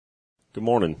Good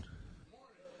morning.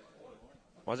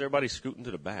 Why is everybody scooting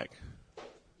to the back?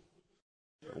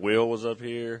 Will was up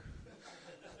here.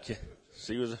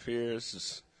 C was up here.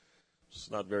 It's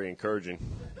not very encouraging.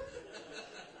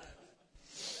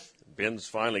 Ben's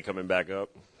finally coming back up.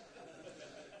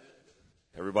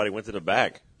 Everybody went to the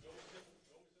back.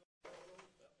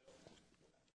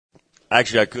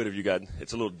 Actually, I could if you got.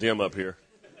 It's a little dim up here.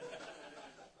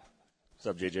 What's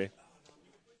up, JJ?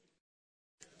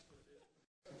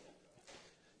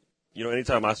 You know,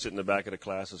 anytime I sit in the back of the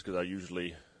class, it's because I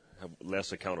usually have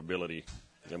less accountability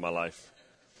in my life.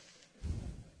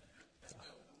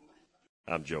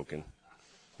 I'm joking.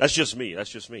 That's just me.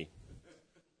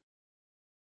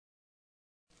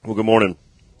 Well, good morning.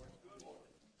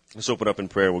 Let's open up in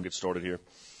prayer. We'll get started here.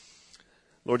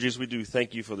 Lord Jesus, we do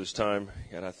thank you for this time.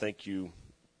 God, I thank you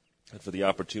for the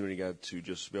opportunity, God, to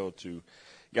just be able to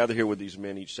gather here with these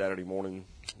men each Saturday morning.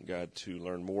 God, to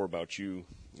learn more about you.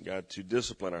 God, to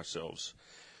discipline ourselves,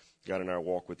 God, in our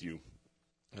walk with you.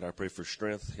 God, I pray for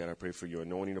strength. God, I pray for your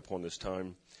anointing upon this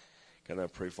time. God, I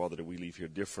pray, Father, that we leave here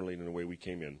differently than the way we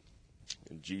came in.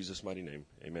 In Jesus' mighty name,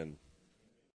 amen.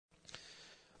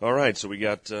 All right, so we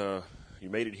got, you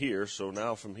made it here. So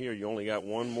now from here, you only got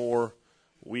one more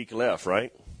week left,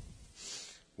 right?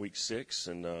 Week 6.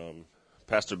 And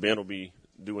Pastor Ben will be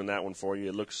doing that one for you.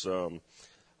 It looks, I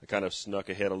kind of snuck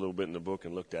ahead a little bit in the book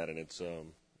and looked at it. It's,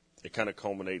 it kind of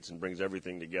culminates and brings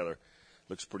everything together.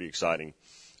 Looks pretty exciting.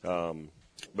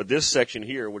 But this section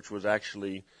here, which was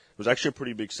actually a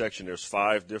pretty big section. There's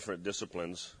 5 different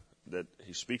disciplines that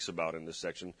he speaks about in this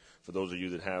section. For those of you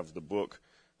that have the book,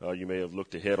 you may have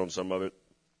looked ahead on some of it.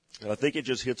 And I think it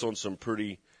just hits on some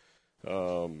pretty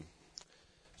profound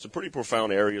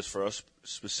areas for us,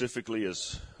 specifically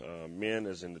as men,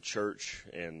 as in the church,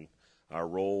 and our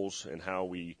roles and how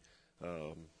we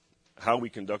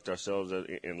conduct ourselves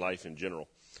in life in general.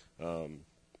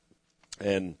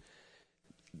 And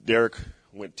Derek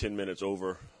went 10 minutes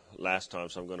over last time,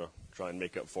 so I'm going to try and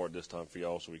make up for it this time for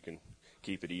y'all so we can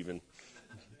keep it even.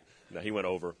 No, he went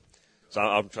over. So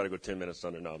I'll try to go 10 minutes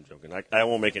under. No, I'm joking. I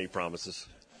won't make any promises.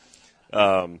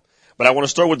 But I want to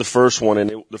start with the first one,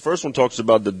 and the first one talks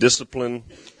about the discipline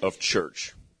of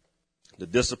church. The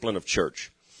discipline of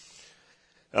church.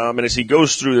 And as he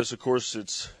goes through this, of course,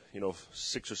 it's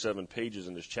 6 or 7 pages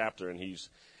in this chapter, and he's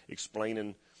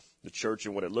explaining the church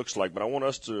and what it looks like. But I want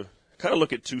us to kind of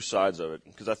look at 2 sides of it,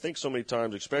 because I think so many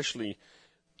times, especially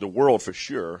the world for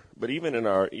sure, but even in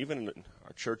our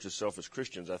church itself as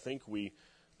Christians, I think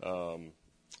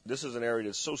this is an area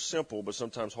that's so simple, but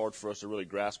sometimes hard for us to really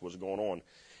grasp what's going on.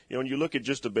 When you look at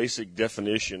just the basic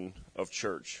definition of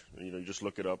church, you just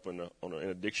look it up in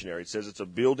a dictionary. It says it's a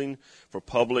building for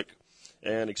public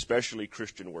and especially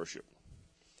Christian worship.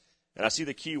 And I see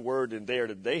the key word in there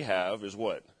that they have is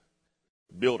what?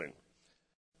 Building.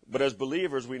 But as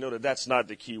believers, we know that that's not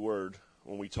the key word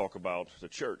when we talk about the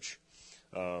church.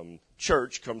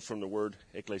 Church comes from the word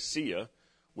ecclesia,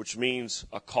 which means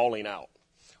a calling out,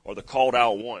 or the called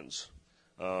out ones.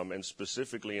 And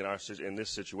specifically in this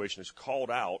situation, it's called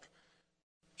out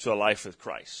to a life with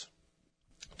Christ,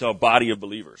 to a body of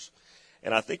believers.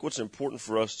 And I think what's important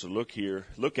for us to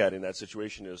look at in that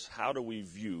situation is, how do we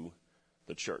view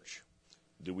the church?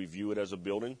 Do we view it as a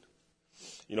building?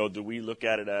 Do we look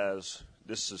at it as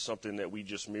this is something that we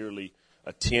just merely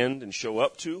attend and show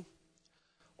up to?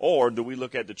 Or do we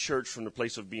look at the church from the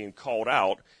place of being called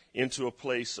out into a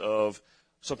place of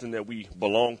something that we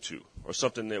belong to, or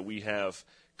something that we have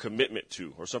commitment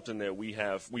to, or something that we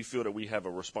feel that we have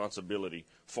a responsibility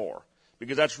for?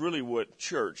 Because that's really what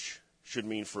church should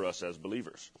mean for us as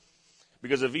believers.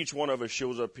 Because if each one of us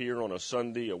shows up here on a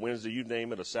Sunday, a Wednesday, you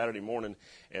name it, a Saturday morning,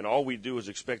 and all we do is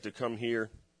expect to come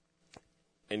here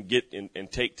and get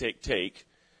and take,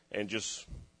 and just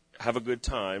have a good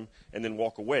time and then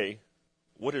walk away,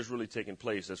 what is really taking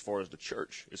place as far as the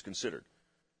church is considered?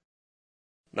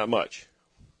 Not much.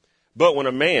 But when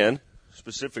a man,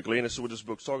 specifically, and this is what this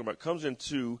book's talking about, comes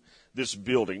into this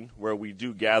building where we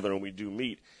do gather and we do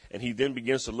meet, and he then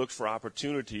begins to look for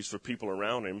opportunities for people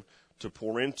around him to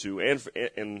pour into,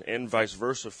 and vice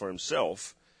versa for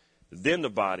himself, then the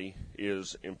body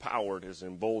is empowered, is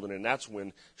emboldened, and that's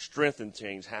when strength and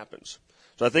change happens.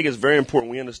 So I think it's very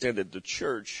important we understand that the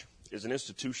church is an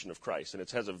institution of Christ, and it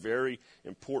has a very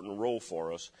important role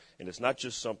for us, and it's not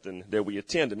just something that we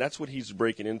attend, and that's what he's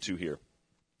breaking into here.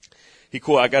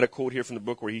 I got a quote here from the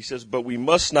book where he says, "But we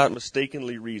must not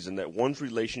mistakenly reason that one's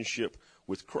relationship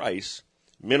with Christ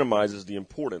minimizes the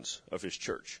importance of his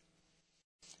church."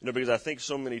 Because I think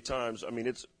so many times,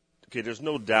 there's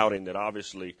no doubting that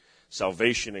obviously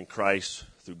salvation in Christ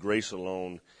through grace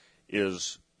alone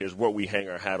is what we hang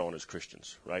our hat on as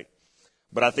Christians, right?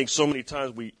 But I think so many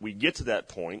times we get to that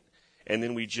point, and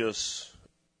then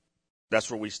that's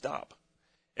where we stop.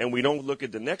 And we don't look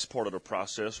at the next part of the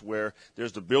process where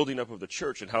there's the building up of the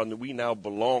church and how we now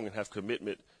belong and have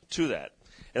commitment to that.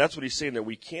 And that's what he's saying, that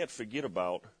we can't forget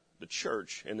about the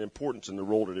church and the importance and the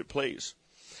role that it plays.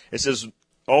 It says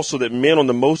also that men on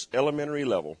the most elementary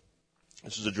level,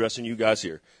 this is addressing you guys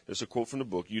here. This is a quote from the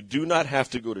book. You do not have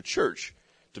to go to church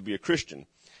to be a Christian,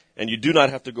 and you do not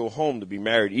have to go home to be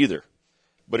married either.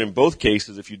 But in both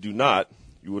cases, if you do not,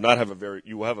 you will have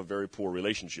a very poor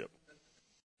relationship.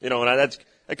 And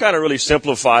that kind of really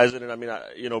simplifies it.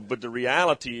 And but the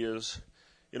reality is,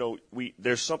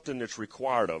 there's something that's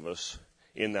required of us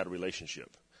in that relationship.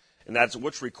 And that's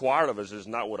what's required of us is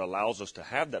not what allows us to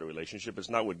have that relationship. It's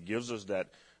not what gives us that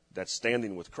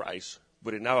standing with Christ,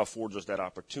 but it now affords us that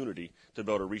opportunity to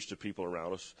be able to reach the people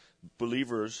around us,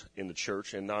 believers in the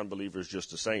church and non-believers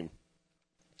just the same.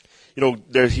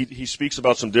 He speaks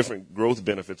about some different growth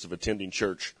benefits of attending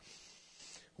church.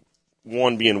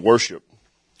 One being worship.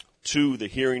 2, the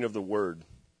hearing of the word.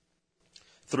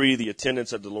 3, the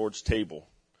attendance at the Lord's table.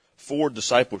 4,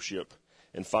 discipleship.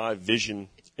 And 5, vision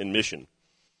and mission.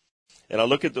 And I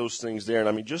look at those things there,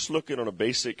 and just looking on a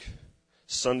basic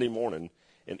Sunday morning,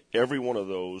 and every one of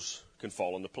those can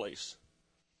fall into place.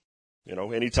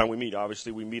 Anytime we meet,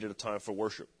 obviously we meet at a time for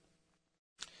worship.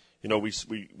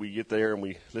 We get there and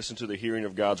we listen to the hearing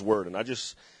of God's word. And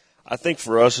I think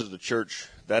for us as the church,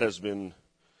 that has been,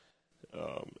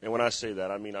 and when I say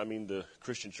that, I mean the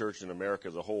Christian church in America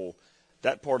as a whole,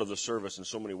 that part of the service in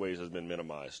so many ways has been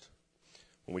minimized.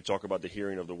 When we talk about the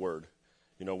hearing of the word,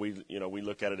 we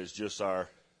look at it as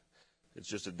it's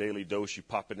just a daily dose. You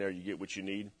pop in there, you get what you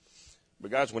need. But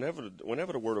guys, whenever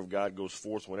the word of God goes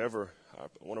forth, whenever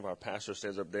one of our pastors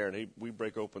stands up there and we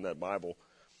break open that Bible,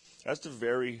 that's the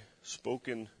very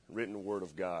spoken, written word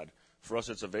of God. For us,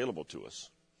 it's available to us.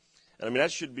 And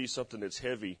that should be something that's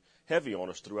heavy on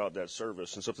us throughout that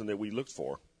service and something that we look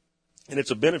for. And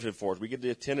it's a benefit for us. We get the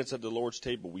attendance at the Lord's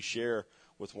table. We share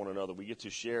with one another. We get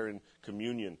to share in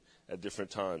communion at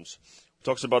different times. It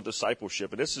talks about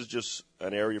discipleship. And this is just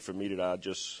an area for me that I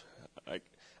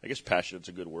guess passionate's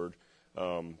a good word.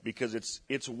 Because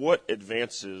it's what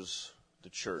advances the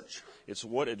church. It's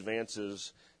what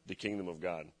advances the kingdom of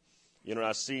God.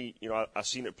 I've seen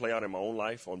it play out in my own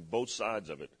life on both sides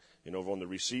of it, on the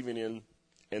receiving end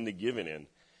and the giving end.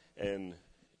 And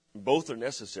both are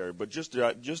necessary, but just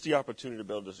the opportunity to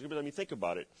be able to, think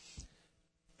about it.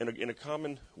 In a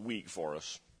common week for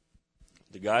us,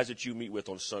 the guys that you meet with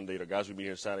on Sunday, the guys we meet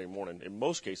here Saturday morning, in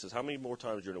most cases, how many more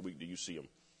times during a week do you see them?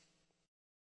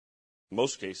 In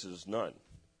most cases, none.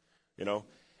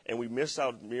 And we miss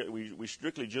out. We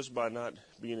strictly just by not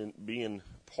being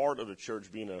part of the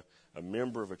church, being a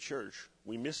member of a church,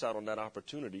 we miss out on that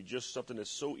opportunity. Just something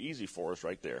that's so easy for us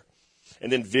right there.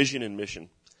 And then vision and mission.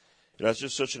 That's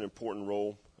just such an important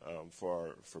role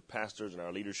for pastors and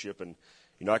our leadership. And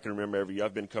I can remember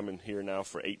I've been coming here now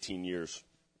for 18 years,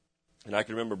 and I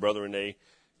can remember Brother Renee.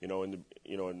 And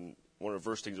one of the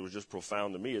first things that was just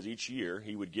profound to me is each year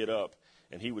he would get up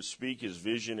and he would speak his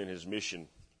vision and his mission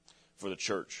for the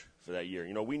church for that year.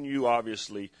 We knew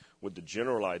obviously with the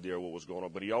general idea of what was going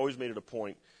on, but he always made it a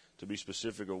point to be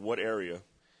specific of what area,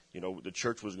 the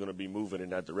church was going to be moving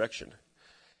in that direction.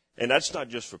 And that's not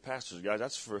just for pastors, guys.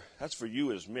 That's for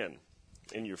you as men,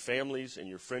 in your families, in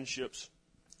your friendships,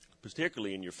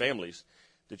 particularly in your families,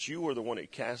 that you are the one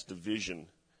that casts the vision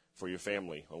for your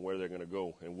family on where they're going to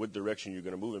go and what direction you're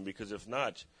going to move in. Because if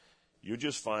not, you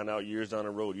just find out years down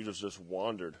the road you just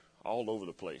wandered all over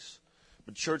the place.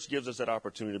 But church gives us that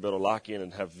opportunity to be able to lock in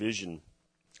and have vision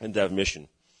and to have mission.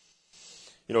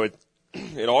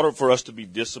 In order for us to be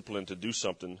disciplined to do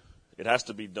something, it has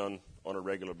to be done on a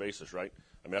regular basis, right?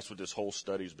 That's what this whole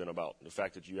study's been about, the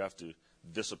fact that you have to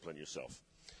discipline yourself.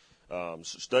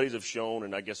 Studies have shown,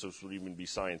 and I guess this would even be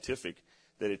scientific,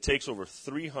 that it takes over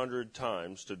 300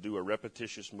 times to do a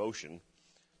repetitious motion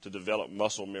to develop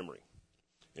muscle memory.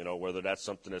 Whether that's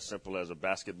something as simple as a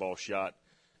basketball shot,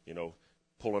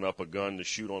 pulling up a gun to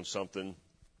shoot on something,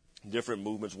 different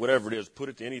movements, whatever it is, put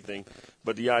it to anything.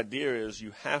 But the idea is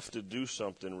you have to do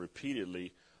something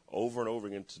repeatedly over and over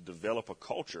again to develop a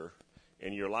culture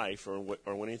in your life or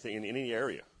anything in any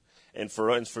area. And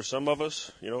for some of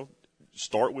us,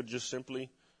 start with just simply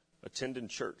attending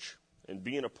church and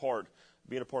being a part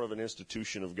of an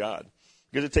institution of God,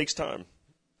 because it takes time.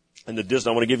 And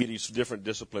I want to give you these different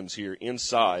disciplines here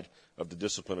inside of the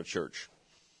discipline of church.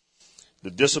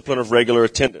 The discipline of regular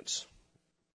attendance.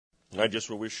 Not just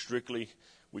where we strictly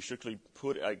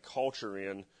put a culture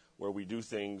in where we do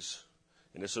things,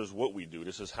 and this is what we do.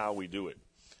 This is how we do it.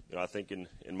 I think in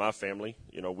my family,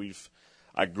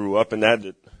 I grew up in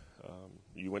that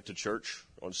you went to church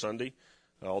on Sunday,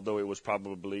 although it was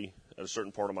probably at a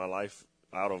certain part of my life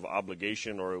out of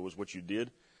obligation or it was what you did.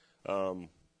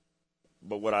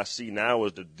 But what I see now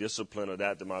is the discipline of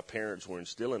that my parents were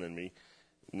instilling in me.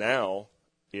 Now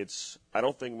I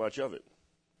don't think much of it.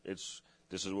 This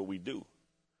is what we do,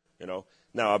 you know.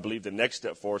 Now I believe the next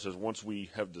step for us is once we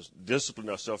have disciplined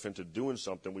ourselves into doing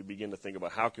something, we begin to think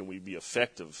about how can we be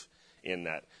effective in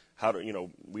that.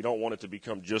 We don't want it to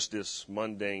become just this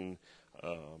mundane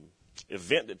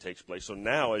event that takes place. So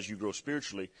now as you grow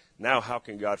spiritually, now how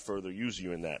can God further use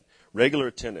you in that? Regular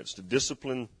attendance, the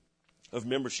discipline of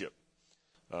membership.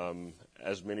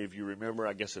 As many of you remember,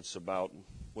 I guess it's about,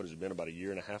 what has it been, about a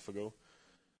year and a half ago?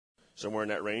 Somewhere in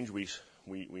that range, we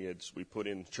put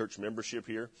in church membership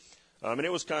here. And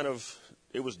it was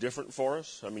different for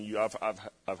us. I mean,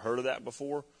 I've heard of that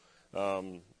before.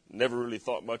 Never really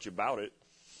thought much about it.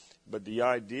 But the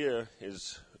idea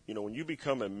is, when you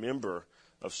become a member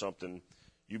of something,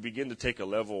 you begin to take a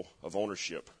level of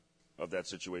ownership of that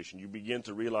situation. You begin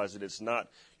to realize that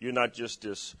you're not just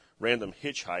this random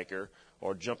hitchhiker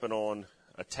or jumping on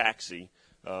a taxi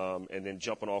and then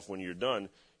jumping off when you're done.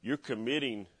 You're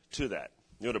committing to that.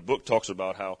 The book talks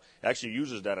about how it actually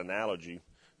uses that analogy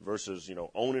versus,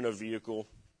 owning a vehicle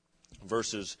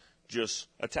versus just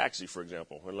a taxi, for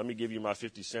example. And let me give you my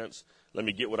 50 cents. Let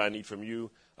me get what I need from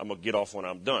you. I'm going to get off when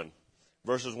I'm done.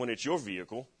 Versus when it's your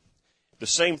vehicle, the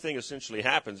same thing essentially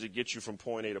happens. It gets you from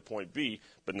point A to point B,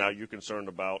 but now you're concerned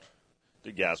about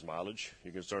the gas mileage.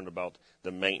 You're concerned about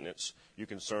the maintenance. You're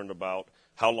concerned about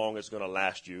how long it's going to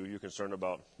last you. You're concerned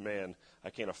about, man, I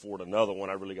can't afford another one.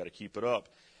 I really got to keep it up.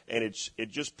 And it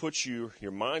just puts your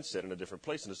mindset in a different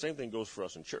place. And the same thing goes for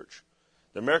us in church.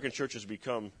 The American church has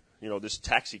become, this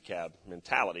taxi cab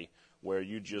mentality where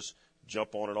you just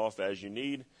jump on and off as you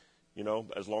need.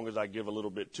 As long as I give a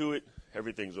little bit to it,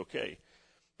 everything's okay.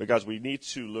 Because we need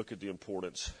to look at the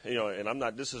importance.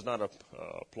 And this is not a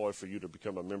ploy for you to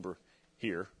become a member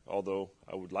here, although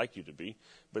I would like you to be.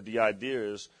 But the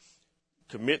idea is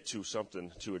commit to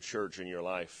something, to a church in your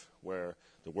life where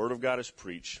the Word of God is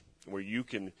preached, where you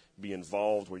can be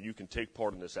involved, where you can take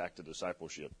part in this act of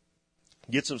discipleship.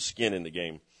 Get some skin in the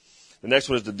game. The next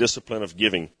one is the discipline of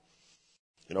giving.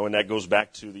 And that goes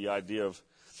back to the idea of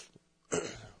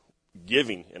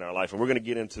giving in our life. And we're going to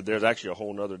get into, there's actually a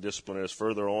whole other discipline that's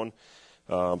further on.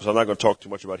 So I'm not going to talk too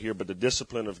much about here, but the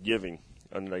discipline of giving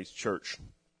in a church.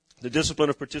 The discipline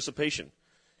of participation.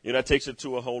 That takes it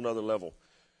to a whole other level.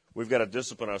 We've got to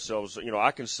discipline ourselves.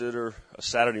 I consider a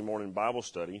Saturday morning Bible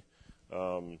study,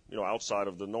 outside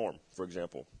of the norm, for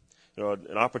example.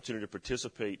 An opportunity to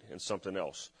participate in something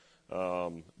else.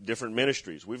 Different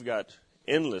ministries. We've got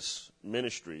endless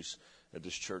ministries at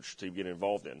this church to get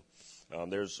involved in.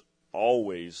 There's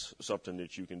always something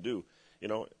that you can do.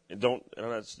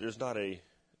 There's not a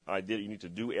idea that you need to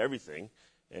do everything,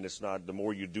 and it's not the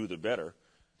more you do, the better.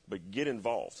 But get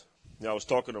involved. I was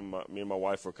talking to me and my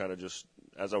wife were kind of just,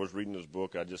 as I was reading this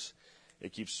book,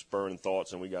 it keeps spurring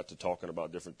thoughts, and we got to talking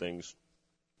about different things.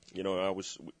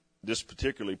 This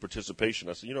particularly participation,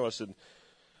 I said,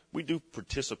 we do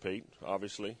participate,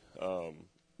 obviously.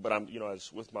 But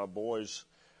as with my boys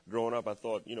growing up, I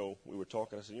thought, we were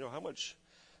talking, I said,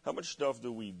 how much stuff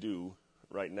do we do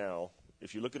right now?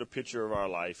 If you look at a picture of our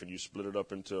life and you split it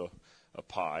up into a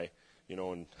pie,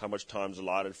 and how much time's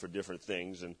allotted for different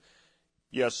things. And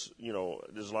yes,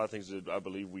 there's a lot of things that I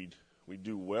believe we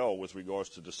do well with regards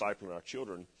to discipling our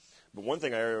children. But one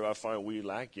thing I find we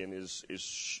lack in is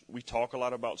we talk a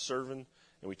lot about serving,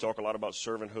 and we talk a lot about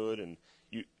servanthood, and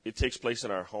it takes place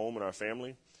in our home and our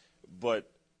family. But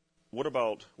what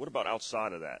about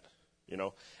outside of that?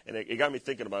 And it got me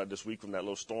thinking about it this week from that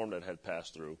little storm that had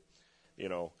passed through,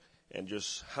 and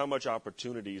just how much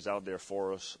opportunity is out there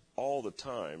for us all the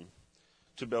time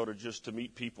to be able to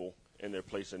meet people in their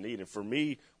place of need. And for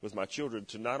me, with my children,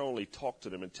 to not only talk to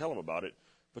them and tell them about it,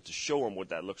 but to show them what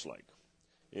that looks like.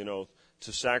 To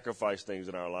sacrifice things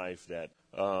in our life that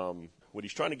what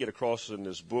he's trying to get across in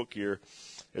this book here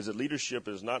is that leadership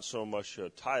is not so much a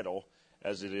title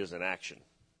as it is an action.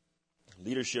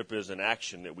 Leadership is an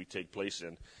action that we take place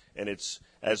in. And it's,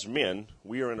 as men,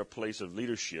 we are in a place of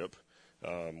leadership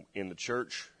in the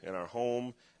church, in our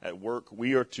home, at work.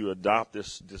 We are to adopt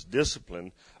this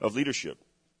discipline of leadership.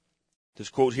 This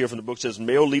quote here from the book says,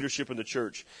 male leadership in the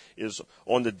church is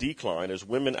on the decline as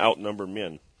women outnumber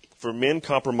men. For men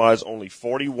comprise only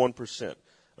 41%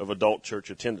 of adult church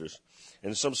attenders,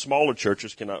 and some smaller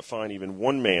churches cannot find even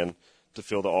one man to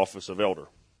fill the office of elder.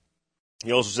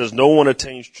 He also says, no one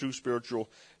attains true spiritual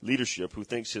leadership who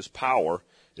thinks his power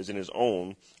is in his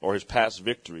own or his past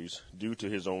victories due to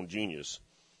his own genius.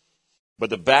 But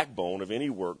the backbone of any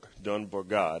work done by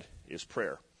God is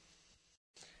prayer.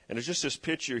 And it's just this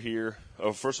picture here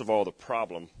of, first of all, the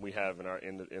problem we have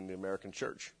in the American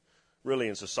church, really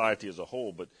in society as a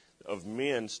whole, but of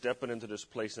men stepping into this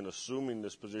place and assuming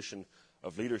this position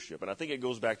of leadership. And I think it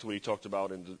goes back to what he talked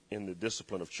about in the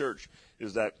discipline of church,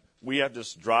 is that we have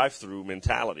this drive-through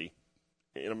mentality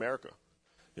in America.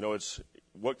 You know, it's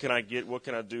what can I get, what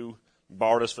can I do,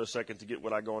 borrow this for a second to get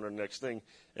what I go on to the next thing.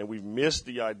 And we've missed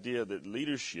the idea that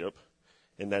leadership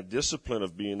and that discipline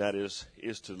of being that is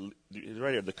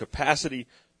right here, the capacity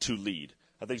to lead.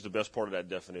 I think is the best part of that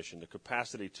definition, the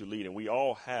capacity to lead. And we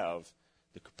all have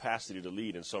the capacity to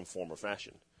lead in some form or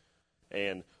fashion.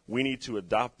 And we need to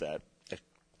adopt that,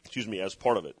 as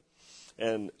part of it.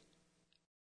 And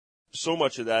so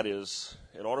much of that is,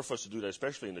 in order for us to do that,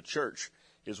 especially in the church,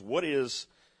 is what is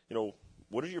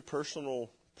your personal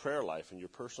prayer life and your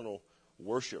personal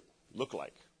worship look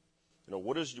like? You know,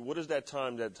 what is that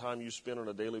time you spend on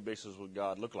a daily basis with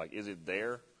God look like? Is it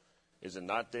there? Is it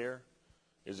not there?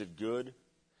 Is it good?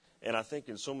 And I think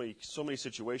in so many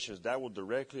situations that will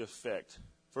directly affect,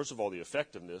 first of all, the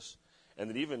effectiveness, and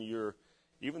then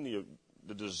even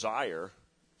the desire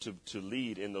to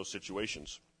lead in those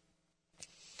situations.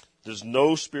 There's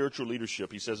no spiritual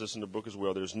leadership. He says this in the book as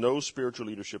well. There's no spiritual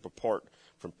leadership apart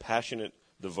from passionate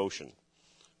devotion.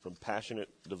 From passionate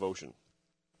devotion.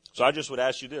 So I just would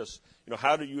ask you this. You know,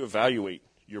 how do you evaluate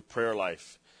your prayer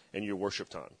life and your worship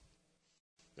time?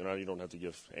 You know, you don't have to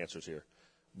give answers here.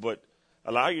 But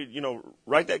allow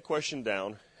write that question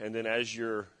down, and then as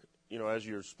you're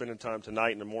spending time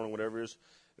tonight, in the morning, whatever it is,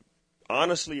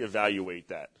 honestly evaluate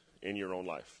that in your own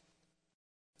life.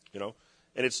 You know?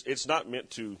 And it's not meant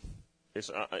to,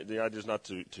 the idea is not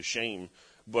to shame,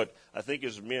 but I think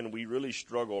as men, we really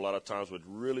struggle a lot of times with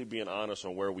really being honest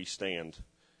on where we stand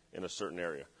in a certain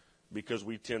area. Because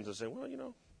we tend to say, well,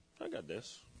 I got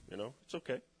this. It's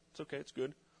okay. It's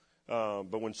good.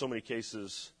 But when so many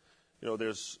cases,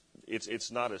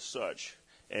 it's not as such,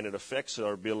 and it affects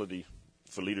our ability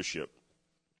for leadership.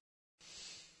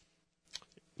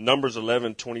 Numbers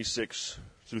 11:26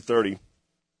 through 30. It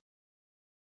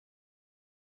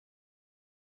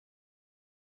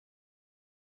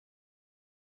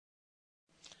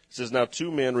says, now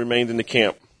 2 men remained in the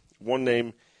camp, one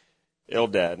named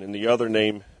Eldad and the other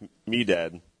named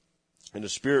Medad. And the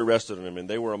Spirit rested on them, and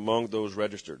they were among those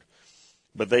registered.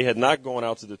 But they had not gone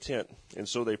out to the tent, and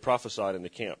so they prophesied in the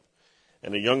camp.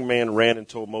 And a young man ran and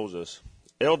told Moses,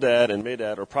 Eldad and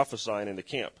Medad are prophesying in the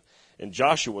camp. And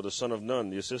Joshua, the son of Nun,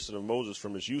 the assistant of Moses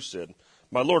from his youth, said,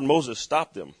 my Lord Moses,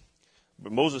 stop them.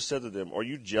 But Moses said to them, are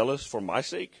you jealous for my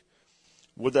sake?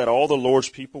 Would that all the Lord's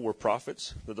people were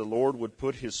prophets, that the Lord would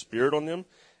put his Spirit on them?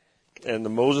 And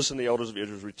Moses and the elders of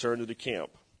Israel returned to the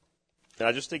camp. And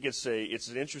I just think it's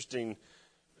an interesting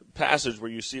passage where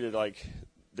you see that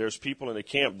there's people in the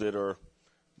camp that are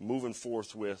moving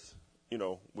forth with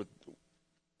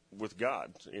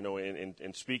God,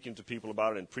 and speaking to people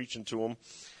about it and preaching to them.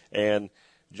 And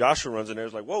Joshua runs in there and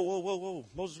is like, whoa,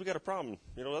 Moses, we got a problem.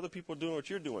 Other people are doing what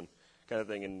you're doing, kind of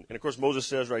thing. And of course, Moses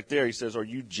says right there, he says, are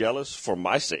you jealous for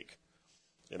my sake?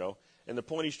 And the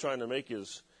point he's trying to make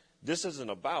is, this isn't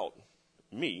about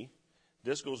me.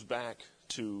 This goes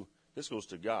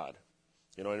to God.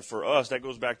 And for us, that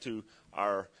goes back to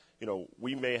our,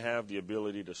 we may have the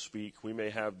ability to speak. We may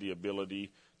have the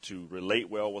ability to relate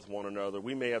well with one another.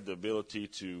 We may have the ability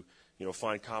to,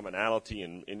 find commonality,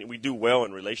 and we do well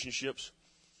in relationships.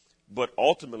 But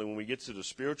ultimately, when we get to the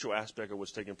spiritual aspect of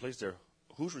what's taking place there,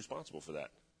 who's responsible for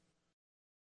that?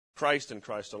 Christ and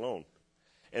Christ alone.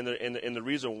 And the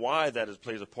reason why that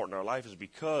plays a part in our life is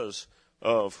because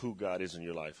of who God is in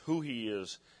your life, who he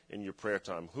is in your prayer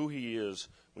time, who he is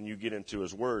when you get into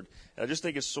his word. And I just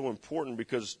think it's so important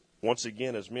because, once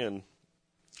again, as men,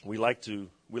 we like to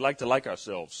like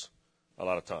ourselves a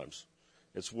lot of times.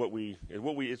 It's what we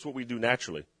do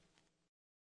naturally.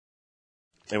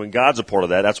 And when God's a part of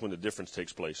that, that's when the difference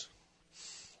takes place.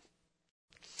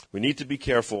 We need to be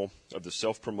careful of the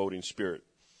self-promoting spirit.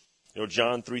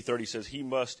 John 3:30 says, he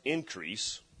must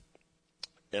increase,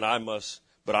 but I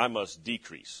must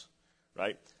decrease,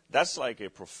 right? That's like a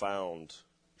profound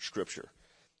scripture.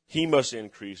 He must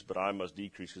increase, but I must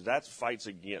decrease, because that fights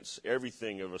against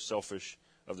everything of the selfish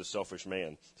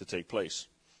man to take place.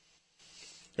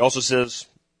 He also says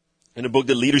in the book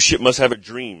that leadership must have a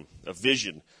dream, a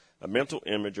vision, a mental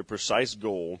image, a precise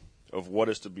goal of what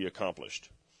is to be accomplished.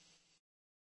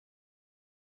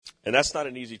 And that's not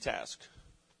an easy task.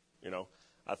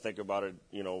 I think about it,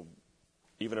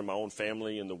 even in my own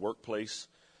family, in the workplace.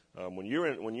 When you're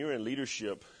in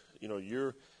leadership,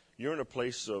 you're in a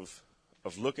place of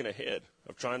looking ahead,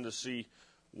 of trying to see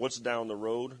what's down the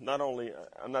road. Not only,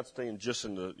 I'm not saying just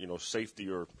in the, safety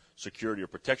or security or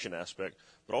protection aspect,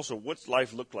 but also what's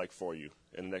life look like for you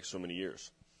in the next so many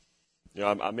years.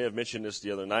 I may have mentioned this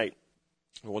the other night.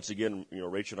 Once again,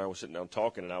 Rachel and I were sitting down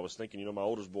talking, and I was thinking, my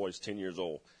oldest boy is 10 years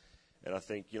old. And I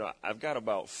think, I've got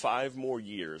about 5 more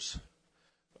years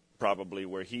probably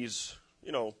where he's,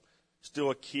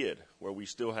 still a kid, where we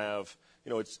still have,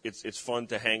 it's fun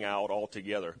to hang out all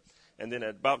together. And then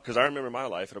because I remember my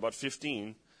life, at about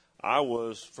 15,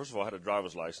 first of all, I had a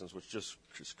driver's license, which just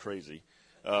crazy.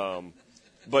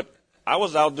 But I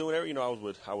was out doing everything,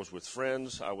 I was with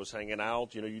friends, I was hanging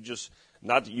out,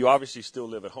 you obviously still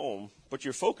live at home, but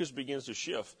your focus begins to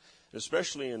shift,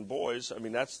 especially in boys. I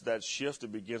mean, that's that shift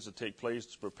that begins to take place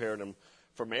to prepare them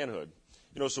for manhood.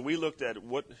 So we looked at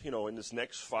what, in this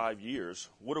next 5 years,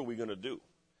 what are we going to do?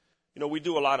 We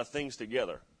do a lot of things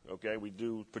together, okay?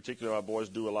 Particularly our boys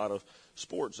do a lot of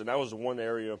sports, and that was the one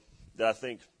area that I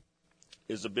think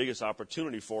is the biggest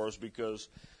opportunity for us because,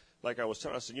 like I was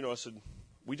telling, I said,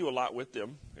 we do a lot with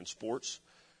them in sports,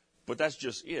 but that's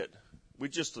just it.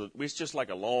 It's just like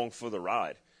along for the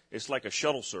ride. It's like a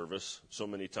shuttle service so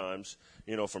many times,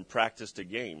 from practice to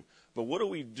game. But what do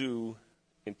we do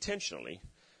intentionally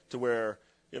to where,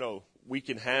 we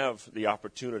can have the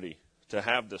opportunity to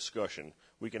have discussion.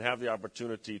 We can have the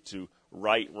opportunity to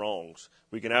right wrongs.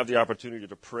 We can have the opportunity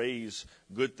to praise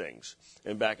good things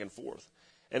and back and forth.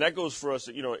 And that goes for us,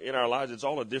 in our lives, it's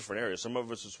all in different areas. Some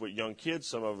of us is with young kids.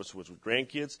 Some of us with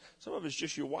grandkids. Some of it's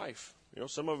just your wife.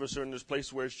 Some of us are in this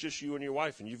place where it's just you and your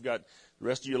wife, and you've got the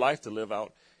rest of your life to live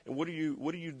out. And what do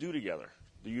you do together?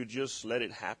 Do you just let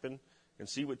it happen and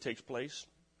see what takes place?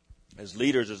 As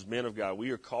leaders, as men of God,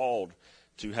 we are called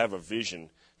to have a vision,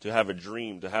 to have a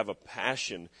dream, to have a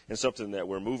passion, and something that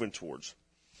we're moving towards.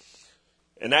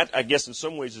 And that, I guess, in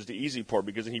some ways is the easy part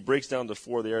because he breaks down the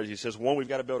 4 of the areas. He says, one, we've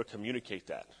got to be able to communicate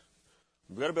that.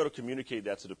 We've got to be able to communicate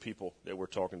that to the people that we're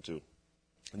talking to.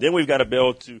 And then we've got to be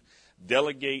able to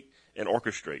delegate and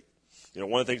orchestrate.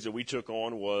 One of the things that we took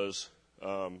on was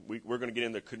we're going to get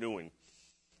into canoeing.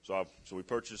 So we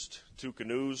purchased 2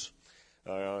 canoes,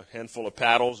 a handful of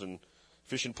paddles and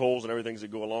fishing poles and everything that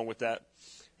go along with that.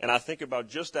 And I think about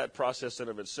just that process in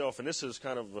of itself, and this is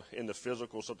kind of in the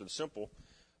physical, something simple.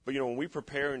 But, when we're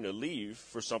preparing to leave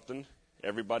for something,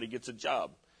 everybody gets a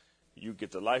job. You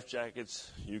get the life jackets,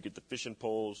 you get the fishing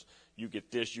poles, you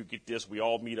get this, we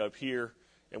all meet up here,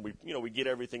 and we get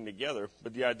everything together.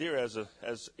 But the idea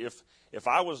as if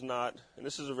I was not, and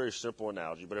this is a very simple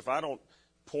analogy, but if I don't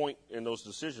point in those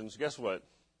decisions, guess what?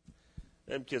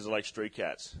 Them kids are like stray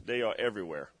cats. They are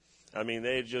everywhere. I mean,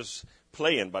 they're just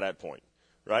playing by that point,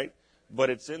 right? But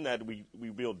it's in that we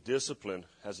build discipline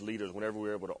as leaders whenever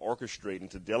we're able to orchestrate and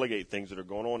to delegate things that are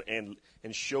going on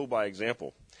and show by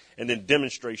example. And then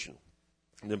demonstration,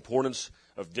 the importance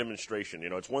of demonstration.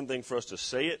 It's one thing for us to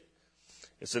say it.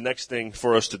 It's the next thing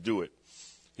for us to do it.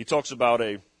 He talks about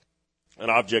an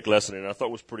object lesson, and I thought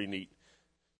it was pretty neat.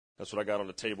 That's what I got on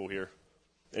the table here.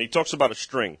 And he talks about a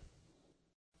string.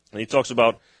 And he talks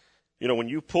about, when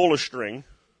you pull a string,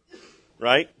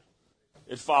 right,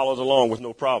 it follows along with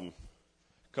no problem.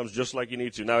 Comes just like you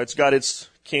need to. Now, it's got its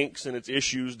kinks and its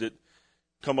issues that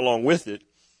come along with it,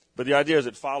 but the idea is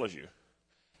it follows you.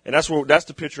 And that's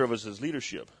the picture of us as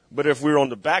leadership. But if we're on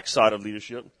the backside of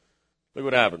leadership, look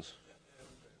what happens.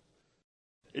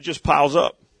 It just piles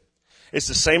up. It's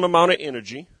the same amount of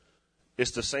energy.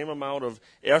 It's the same amount of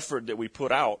effort that we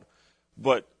put out,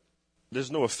 but there's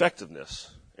no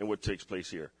effectiveness in what takes place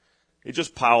here. It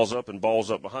just piles up and balls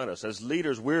up behind us. As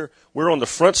leaders, we're on the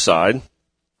front side.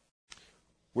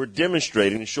 We're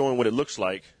demonstrating and showing what it looks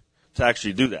like to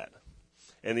actually do that.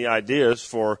 And the idea is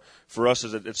for us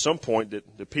is that at some point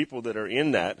that the people that are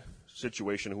in that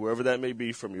situation, whoever that may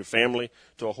be, from your family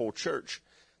to a whole church,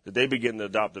 that they begin to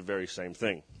adopt the very same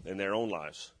thing in their own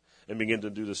lives and begin to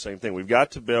do the same thing. We've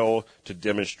got to be able to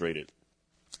demonstrate it.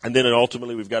 And then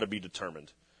ultimately we've got to be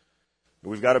determined.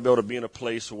 We've got to be able to be in a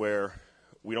place where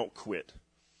we don't quit.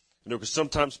 Because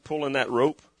sometimes pulling that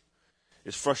rope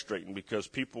is frustrating because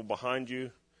people behind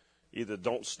you either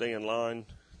don't stay in line,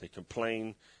 they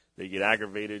complain, they get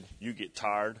aggravated, you get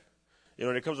tired.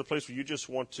 And it comes to a place where you just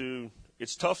want to,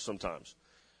 it's tough sometimes.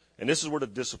 And this is where the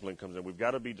discipline comes in. We've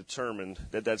got to be determined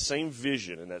that that same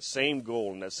vision and that same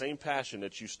goal and that same passion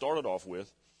that you started off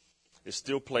with is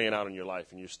still playing out in your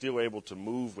life, and you're still able to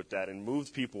move with that and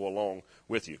move people along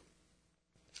with you.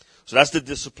 So that's the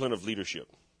discipline of leadership.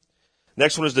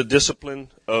 Next one is the discipline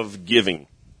of giving.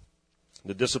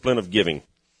 The discipline of giving.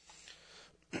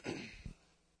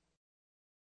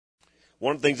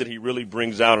 One of the things that he really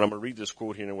brings out, and I'm going to read this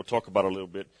quote here and we'll talk about it a little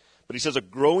bit, but he says, a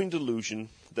growing delusion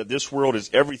that this world is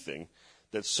everything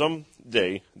that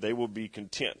someday they will be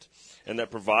content, and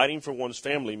that providing for one's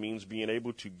family means being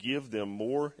able to give them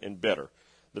more and better.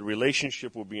 The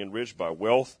relationship will be enriched by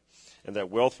wealth, and that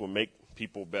wealth will make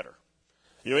people better.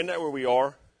 Isn't that where we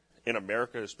are in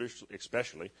America,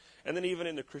 especially, and then even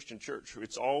in the Christian church?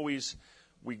 It's always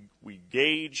we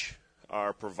gauge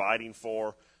our providing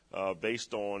for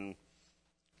based on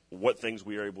what things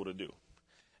we are able to do.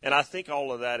 And I think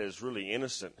all of that is really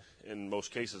innocent in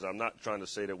most cases. I'm not trying to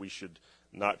say that we should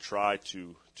not try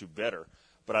to better.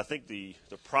 But I think the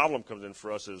problem comes in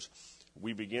for us is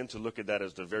we begin to look at that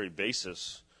as the very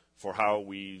basis for how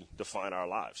we define our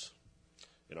lives.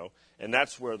 And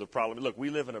that's where the problem is. Look, we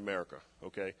live in America,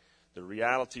 okay? The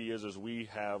reality is we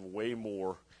have way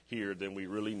more here than we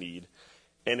really need.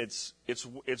 And it's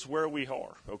where we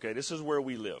are, okay? This is where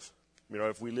we live.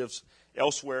 If we lived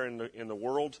elsewhere in the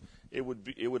world, it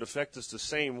would affect us the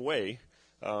same way.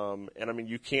 And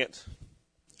you can't.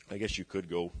 I guess you could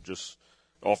go just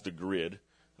off the grid,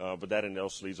 but that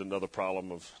else leaves another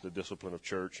problem of the discipline of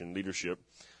church and leadership.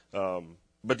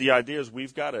 But the idea is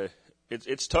we've got to.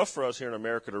 It's tough for us here in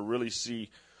America to really see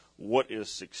what is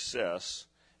success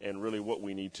and really what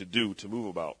we need to do to move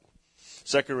about.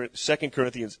 2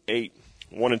 Corinthians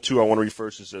 8:1-2. I want to read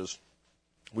first. It says,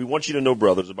 "We want you to know,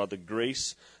 brothers, about the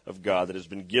grace of God that has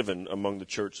been given among the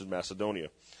churches of Macedonia.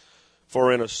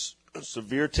 For in a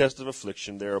severe test of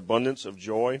affliction, their abundance of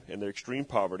joy and their extreme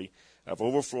poverty have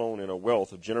overflown in a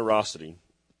wealth of generosity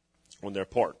on their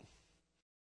part."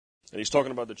 And he's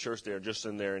talking about the church there, just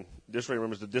in there. And this way,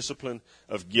 remember, is the discipline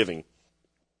of giving.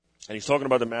 And he's talking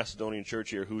about the Macedonian church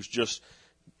here, who's just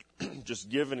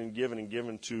given and given and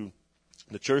given to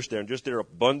the church there, and just their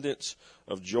abundance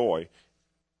of joy,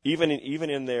 even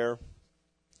in their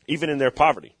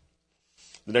poverty.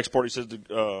 The next part he says,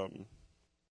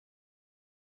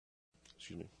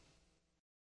 excuse me.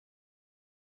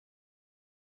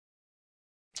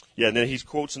 Yeah, and then he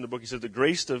quotes in the book, he says,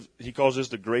 he calls this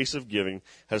the grace of giving,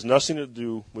 has nothing to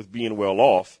do with being well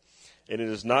off, and it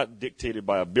is not dictated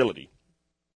by ability.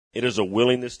 It is a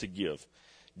willingness to give.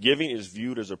 Giving is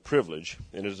viewed as a privilege,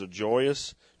 and is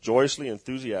joyously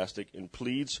enthusiastic, and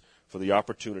pleads for the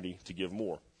opportunity to give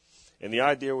more. And the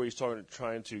idea what he's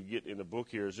trying to get in the book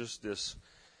here is just this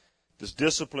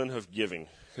discipline of giving,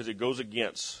 because it goes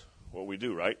against what we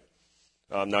do, right?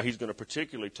 Now he's going to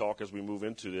particularly talk as we move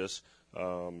into this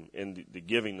in the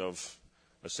giving of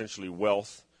essentially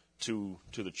wealth to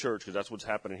the church, because that's what's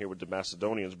happening here with the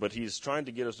Macedonians. But he's trying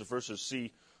to get us to first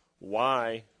see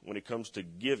why, when it comes to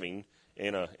giving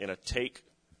in a take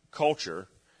culture,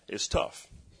 is tough.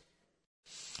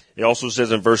 It also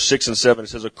says in verse 6 and 7, it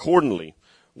says, "Accordingly,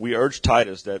 we urge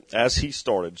Titus that as he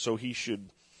started, so he should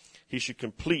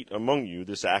complete among you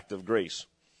this act of grace.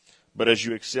 But as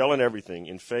you excel in everything,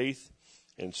 in faith,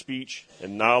 in speech,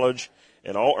 in knowledge,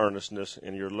 in all earnestness,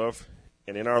 in your love,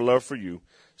 and in our love for you,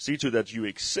 see to that you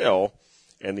excel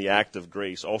in the act of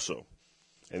grace also."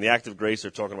 And the act of grace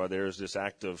they're talking about there is this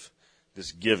act of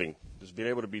this giving, this being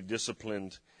able to be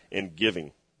disciplined in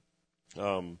giving.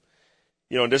 And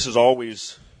this is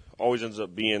always ends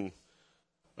up being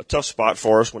a tough spot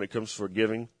for us when it comes for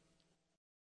giving,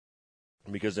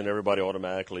 because then everybody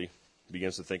automatically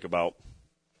begins to think about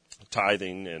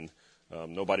tithing, and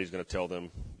nobody's going to tell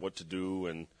them what to do.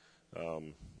 And,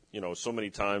 so many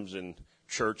times in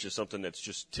church is something that's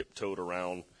just tiptoed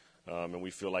around, and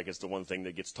we feel like it's the one thing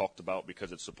that gets talked about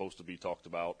because it's supposed to be talked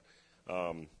about.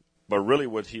 But really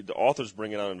what the author's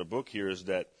bringing out in the book here is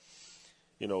that,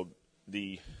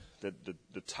 the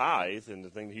tithe, and the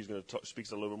thing that he's going to speak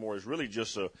a little bit more, is really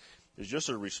just a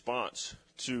response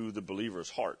to the believer's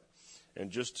heart, and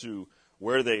just to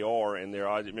where they are in their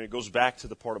eyes. It goes back to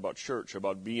the part about church,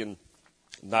 about being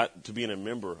a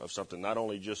member of something, not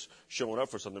only just showing up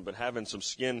for something, but having some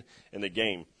skin in the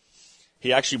game.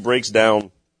 He actually breaks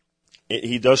down.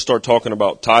 He does start talking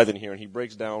about tithing here, and he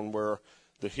breaks down where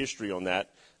the history on that.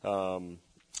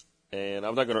 And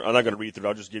I'm not going to read through it.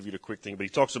 I'll just give you the quick thing. But he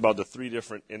talks about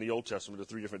in the Old Testament, the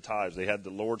three different tithes. They had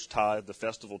the Lord's tithe, the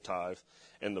festival tithe,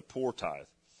 and the poor tithe,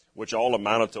 which all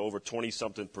amounted to over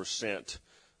 20-something%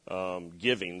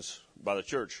 givings by the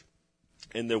church.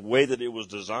 And the way that it was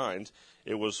designed,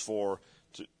 it was to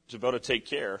be able to take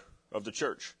care of the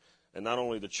church, and not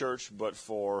only the church, but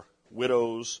for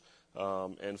widows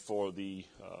and for the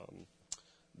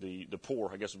poor,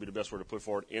 I guess would be the best word to put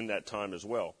forward in that time as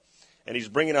well. And he's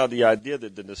bringing out the idea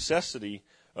that the necessity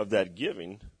of that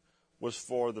giving was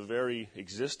for the very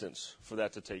existence for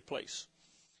that to take place.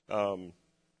 In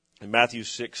Matthew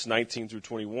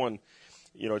 6:19-21,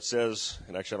 it says,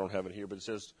 and actually I don't have it here, but it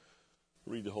says,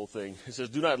 read the whole thing. It says,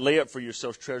 "Do not lay up for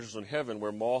yourselves treasures in heaven,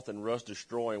 where moth and rust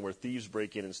destroy and where thieves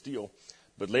break in and steal.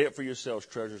 But lay up for yourselves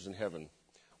treasures in heaven,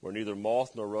 where neither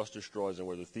moth nor rust destroys, and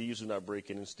where the thieves do not break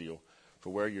in and steal. For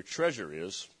where your treasure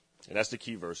is, and that's the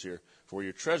key verse here, for where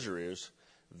your treasure is,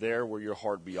 there will your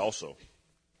heart be also.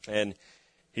 And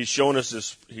he's shown us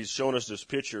this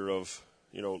picture of,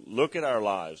 look at our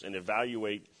lives and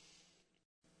evaluate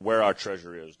where our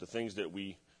treasure is, the things that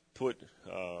we put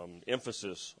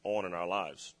emphasis on in our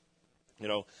lives.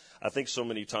 I think so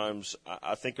many times,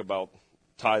 I think about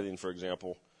tithing, for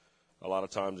example, a lot of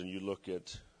times, and you look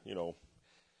at,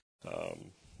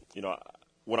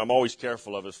 what I'm always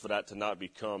careful of is for that to not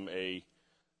become a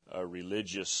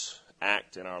religious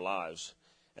act in our lives.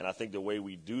 And I think the way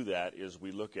we do that is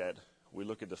we look at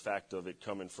the fact of it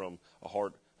coming from a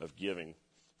heart of giving,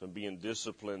 from being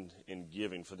disciplined in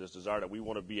giving, for this desire that we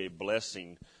want to be a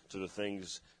blessing to the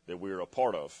things that we're a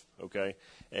part of, okay?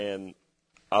 And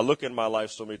I look at my life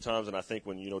so many times, and I think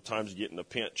when, times get in a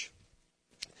pinch,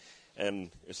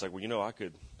 and it's like, well,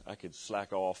 I could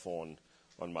slack off on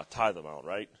my tithe amount,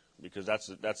 right? Because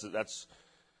that's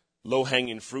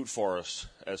low-hanging fruit for us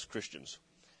as Christians.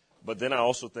 But then I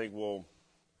also think, well,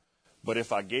 but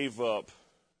if I gave up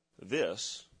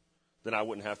this, then I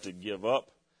wouldn't have to give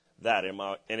up that.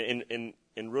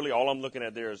 And really all I'm looking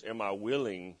at there is, am I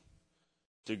willing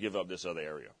to give up this other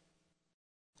area?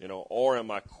 Or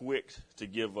am I quick to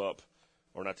give up,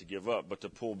 or not to give up, but to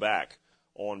pull back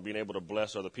on being able to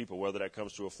bless other people, whether that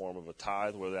comes to a form of a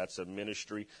tithe, whether that's a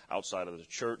ministry outside of the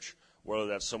church, whether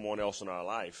that's someone else in our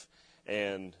life.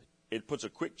 And it puts a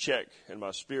quick check in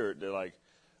my spirit that, like,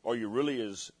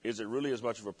 is it really as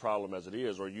much of a problem as it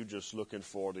is, or are you just looking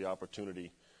for the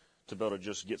opportunity to be able to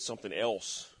just get something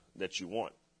else that you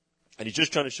want? And he's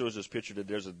just trying to show us this picture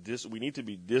that we need to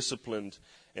be disciplined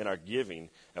in our giving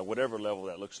at whatever level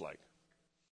that looks like.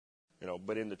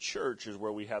 But in the church is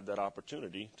where we have that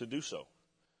opportunity to do so.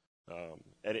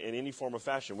 In any form of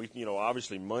fashion,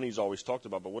 obviously money's always talked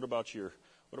about, but what about your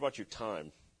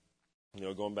time?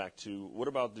 Going back to, what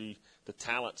about the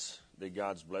talents that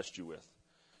God's blessed you with?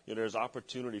 There's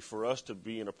opportunity for us to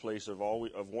be in a place of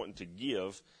wanting to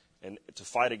give and to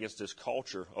fight against this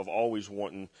culture of always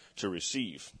wanting to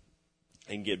receive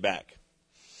and get back.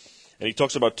 And he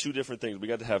talks about two different things. We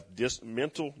got to have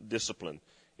mental discipline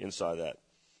inside that.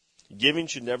 Giving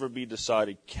should never be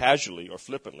decided casually or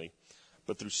flippantly,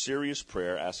 but through serious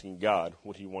prayer, asking God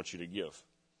what he wants you to give.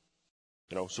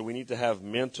 So we need to have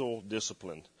mental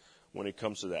discipline when it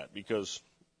comes to that, because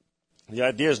the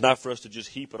idea is not for us to just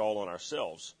heap it all on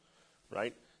ourselves,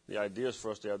 right? The idea is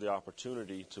for us to have the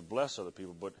opportunity to bless other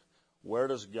people, but where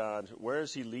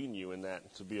is he leading you in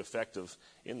that to be effective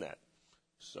in that?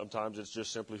 Sometimes it's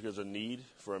just simply because of need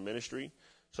for a ministry.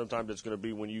 Sometimes it's going to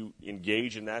be when you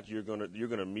engage in that, you're going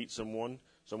to meet someone.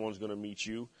 Someone's going to meet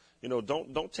you.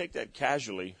 Don't take that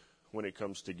casually when it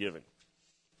comes to giving.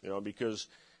 Because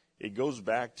it goes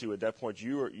back to, at that point,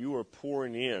 you are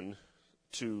pouring in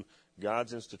to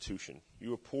God's institution.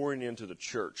 You are pouring into the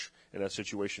church in that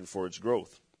situation for its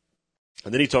growth.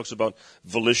 And then he talks about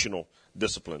volitional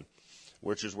discipline,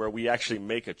 which is where we actually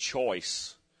make a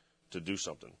choice to do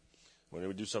something. When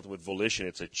we do something with volition,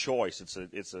 it's a choice.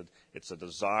 It's a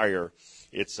desire.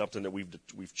 It's something that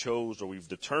we've chose or we've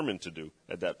determined to do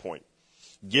at that point.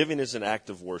 Giving is an act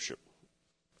of worship,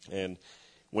 and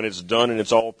when it's done and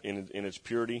it's all in its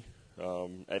purity,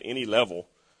 at any level,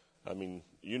 I mean,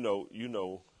 you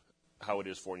know how it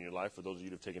is for in your life, for those of you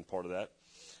that have taken part of that.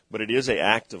 But it is an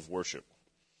act of worship.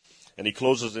 And he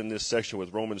closes in this section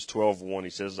with Romans 12:1. He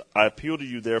says, I appeal to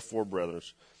you, therefore, brethren,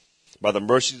 by the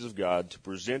mercies of God, to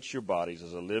present your bodies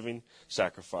as a living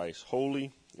sacrifice,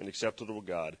 holy and acceptable to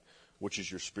God, which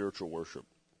is your spiritual worship.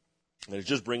 And it's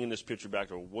just bringing this picture back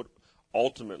to what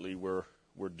ultimately we're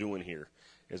doing here,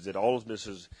 is that all of this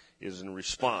is in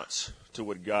response to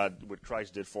what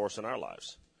Christ did for us in our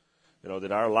lives.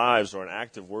 That our lives are an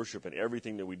act of worship in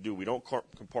everything that we do. We don't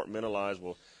compartmentalize,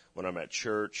 well, when I'm at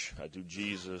church, I do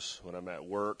Jesus. When I'm at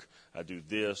work, I do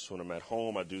this. When I'm at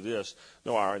home, I do this.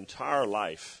 No, our entire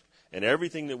life and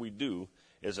everything that we do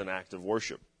is an act of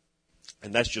worship.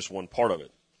 And that's just one part of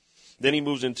it. Then he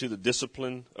moves into the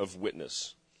discipline of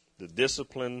witness. The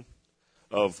discipline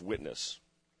of witness.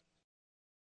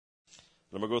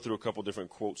 I'm going to go through a couple different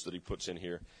quotes that he puts in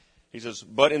here. He says,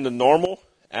 but in the normal,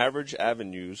 average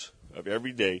avenues of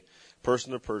everyday,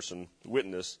 person-to-person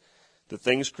witness, the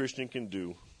things Christian can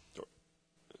do,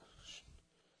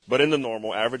 but in the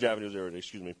normal, average avenues of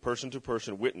everyday,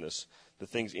 person-to-person witness, the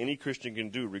things any Christian can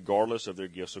do regardless of their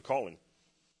gifts or calling.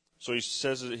 So he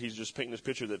says that he's just painting this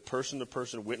picture that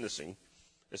person-to-person witnessing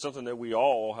is something that we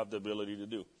all have the ability to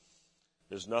do.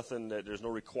 There's no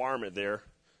requirement there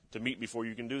to meet before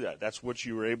you can do that. That's what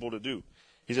you were able to do.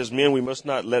 He says, men, we must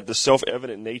not let the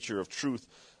self-evident nature of truth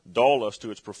dull us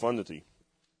to its profundity,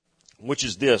 which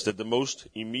is this, that the most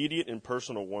immediate and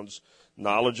personal one's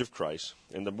knowledge of Christ,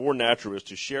 and the more natural is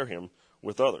to share him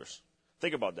with others.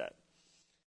 Think about that.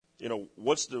 You know,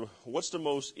 what's the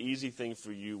most easy thing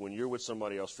for you when you're with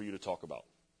somebody else for you to talk about?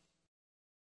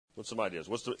 What's some ideas?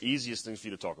 What's the easiest things for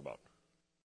you to talk about?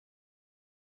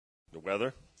 The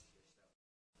weather,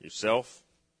 yourself,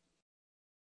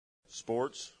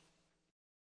 sports,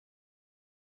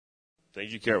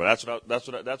 things you care about. That's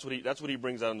what he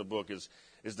brings out in the book is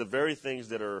the very things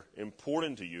that are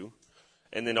important to you,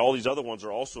 and then all these other ones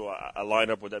are also I line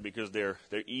up with that because they're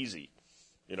easy,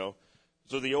 you know.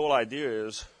 So the whole idea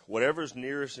is whatever's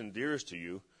nearest and dearest to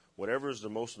you, whatever is the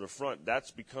most in the front,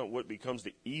 what becomes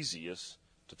the easiest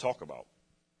to talk about.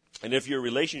 And if your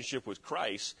relationship with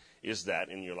Christ is that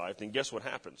in your life, then guess what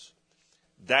happens?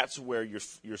 That's where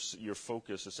your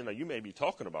focus is. Now, you may be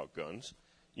talking about guns,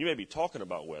 you may be talking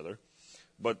about weather,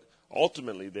 but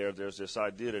ultimately there's this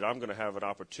idea that I'm going to have an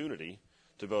opportunity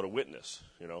to be able to witness,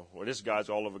 you know, or this guy's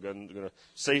all of a sudden going to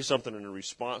say something in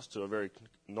response to a very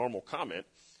normal comment,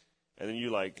 and then you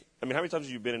like, I mean, how many times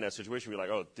have you been in that situation where you're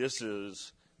like, oh, this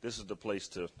is the place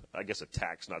to, I guess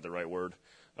attack's not the right word,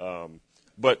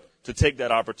 but to take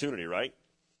that opportunity, right?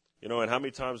 You know, and how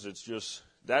many times it's just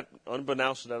that,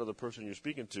 unbeknownst to that other person you're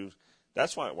speaking to,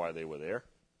 that's why they were there.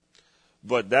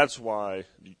 But that's why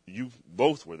you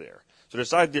both were there. So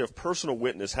this idea of personal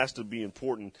witness has to be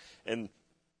important and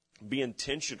be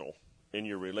intentional in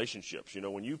your relationships. You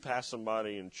know, when you pass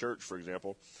somebody in church, for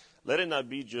example, let it not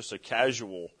be just a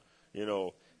casual, you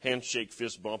know, handshake,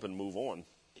 fist bump, and move on.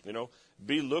 You know,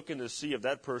 be looking to see if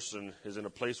that person is in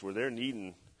a place where they're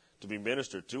needing to be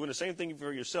ministered to. And the same thing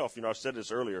for yourself. You know, I've said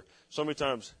this earlier. So many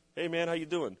times, hey, man, how you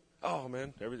doing? Oh,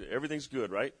 man, everything's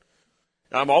good, right?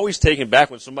 And I'm always taken back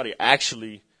when somebody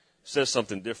actually says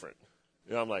something different.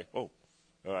 You know, I'm like, oh,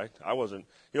 all right, I wasn't.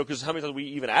 You know, because how many times we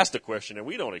even ask the question and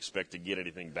we don't expect to get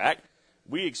anything back.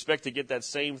 We expect to get that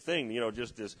same thing, you know,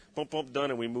 just this pump,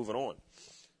 done, and we move it on.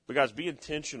 But, guys, be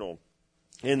intentional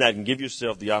in that and give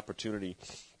yourself the opportunity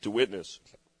to witness.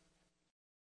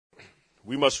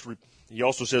 He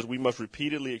also says we must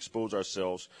repeatedly expose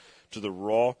ourselves to the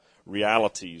raw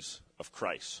realities of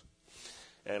Christ.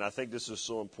 And I think this is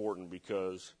so important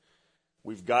because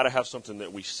we've got to have something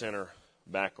that we center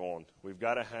back on. We've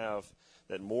got to have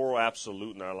that moral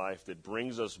absolute in our life that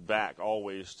brings us back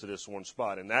always to this one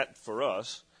spot. And that, for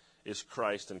us, is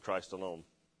Christ and Christ alone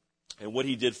and what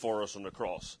he did for us on the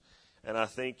cross. And I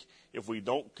think if we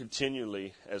don't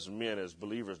continually, as men, as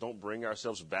believers, don't bring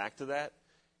ourselves back to that,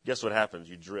 guess what happens?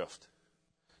 You drift.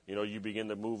 You know, you begin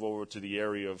to move over to the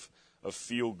area of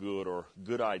feel-good or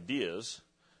good ideas.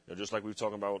 You know, just like we were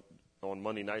talking about on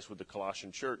Monday nights with the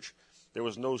Colossian church, there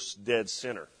was no dead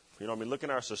center. You know, I mean, look at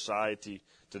our society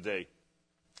today.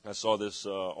 I saw this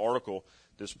article.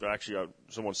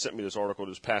 Someone sent me this article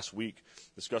this past week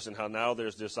discussing how now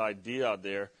there's this idea out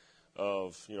there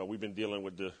of, you know, we've been dealing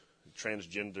with the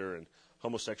transgender and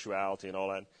homosexuality and all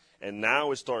that, and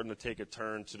now it's starting to take a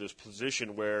turn to this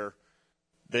position where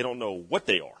they don't know what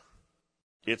they are.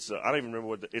 It's I don't even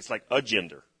remember it's like a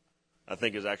gender, I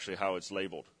think is actually how it's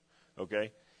labeled.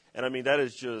 Okay, and I mean that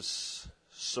is just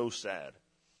so sad.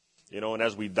 You know, and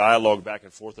as we dialogue back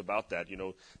and forth about that, you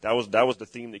know, that was the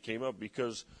theme that came up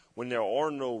because when there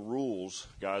are no rules,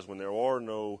 guys, when there are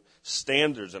no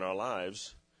standards in our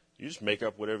lives, you just make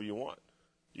up whatever you want.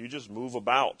 You just move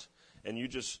about, and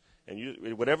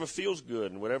whatever feels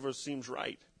good and whatever seems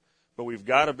right. But we've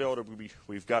got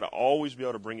to always be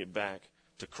able to bring it back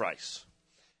to Christ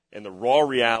and the raw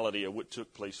reality of what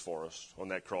took place for us on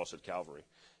that cross at Calvary.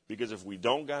 Because if we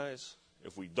don't, guys,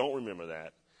 if we don't remember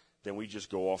that, then we just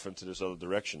go off into this other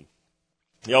direction.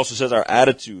 He also says our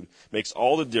attitude makes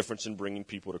all the difference in bringing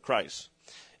people to Christ.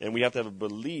 And we have to have a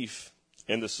belief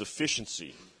in the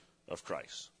sufficiency of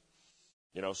Christ.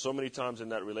 You know, so many times in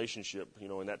that relationship, you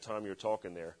know, in that time you're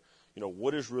talking there, you know,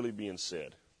 what is really being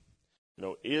said? You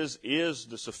know, is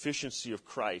the sufficiency of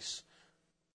Christ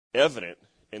evident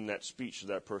in that speech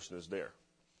that person is there?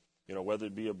 You know, whether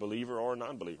it be a believer or a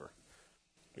non-believer.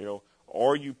 You know,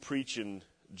 are you preaching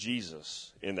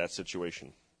Jesus in that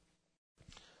situation?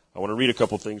 I want to read a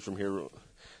couple things from here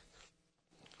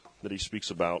that he speaks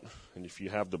about. And if you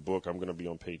have the book, I'm going to be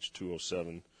on page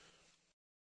 207.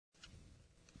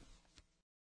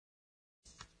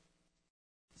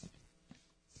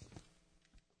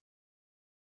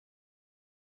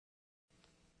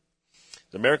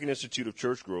 The American Institute of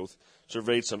Church Growth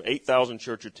surveyed some 8,000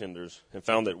 church attenders and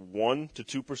found that 1 to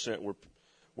 2%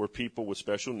 were people with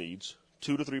special needs,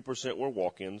 2 to 3% were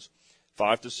walk-ins,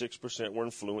 5 to 6% were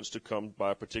influenced to come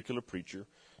by a particular preacher,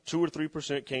 2 or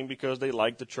 3% came because they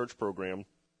liked the church program.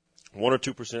 1 or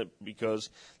 2% because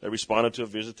they responded to a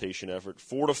visitation effort.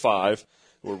 4 to 5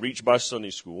 were reached by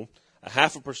Sunday school.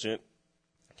 0.5%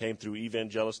 came through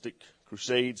evangelistic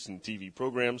crusades and TV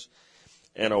programs.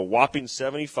 And a whopping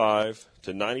 75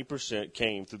 to 90%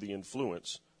 came through the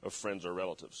influence of friends or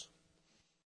relatives.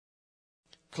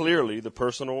 Clearly, the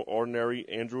personal, ordinary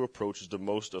Andrew approach is the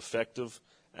most effective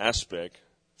aspect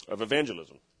of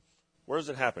evangelism. Where does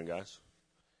it happen, guys?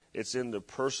 It's in the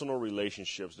personal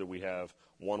relationships that we have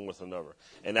one with another.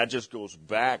 And that just goes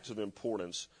back to the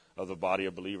importance of the body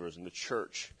of believers in the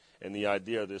church. And the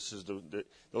idea those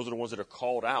are the ones that are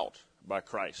called out by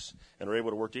Christ and are able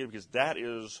to work together, because that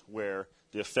is where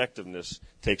the effectiveness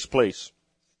takes place.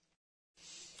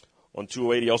 On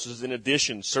 208, he also says, in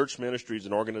addition, Search Ministries,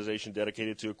 an organization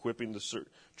dedicated to equipping the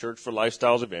church for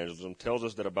lifestyles evangelism, tells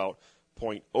us that about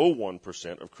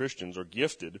 0.01% of Christians are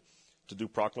gifted to do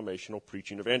proclamational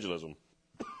preaching evangelism.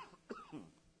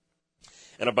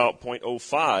 And about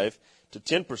 0.05 to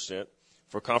 10%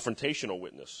 for confrontational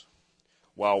witness,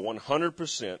 while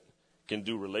 100% can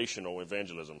do relational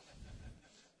evangelism.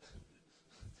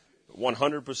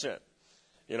 100%.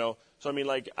 So I mean,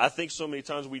 I think so many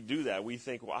times we do that. We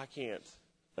think, well, I can't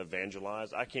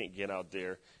evangelize. I can't get out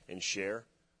there and share.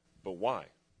 But why?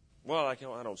 Well, I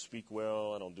don't speak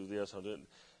well. I don't do this. I don't do it.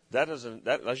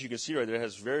 That, as you can see right there,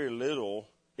 has very little.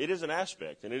 It is an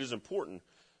aspect, and it is important,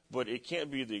 but it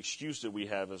can't be the excuse that we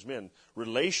have as men.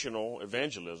 Relational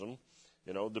evangelism,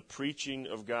 the preaching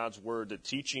of God's word, the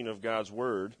teaching of God's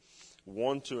word,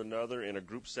 one to another in a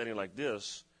group setting like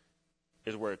this,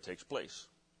 is where it takes place.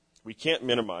 We can't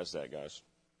minimize that, guys.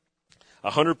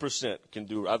 100% can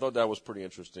do. I thought that was pretty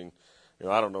interesting.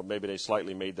 I don't know, maybe they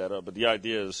slightly made that up, but the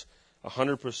idea is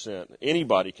 100%.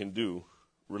 Anybody can do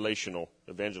relational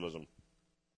evangelism.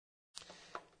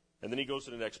 And then he goes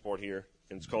to the next part here,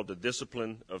 and it's called the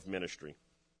discipline of ministry.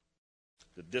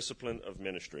 The discipline of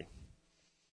ministry.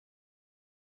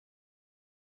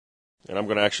 And I'm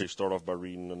going to actually start off by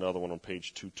reading another one on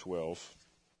page 212.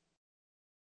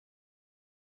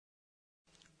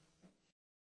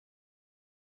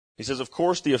 He says, of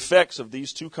course, the effects of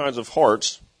these two kinds of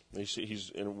hearts,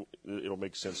 it'll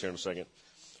make sense here in a second,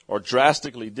 are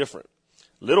drastically different.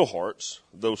 Little hearts,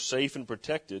 though safe and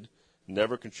protected,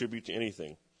 never contribute to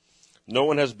anything. No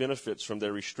one has benefits from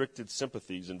their restricted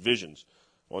sympathies and visions.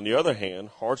 On the other hand,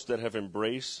 hearts that have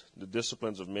embraced the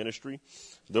disciplines of ministry,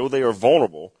 though they are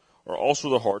vulnerable, are also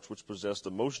the hearts which possess the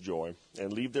most joy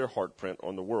and leave their heart print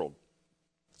on the world.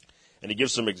 And he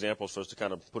gives some examples for us to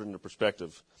kind of put into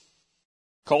perspective.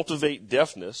 Cultivate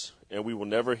deafness, and we will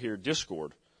never hear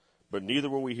discord, but neither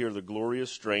will we hear the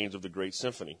glorious strains of the great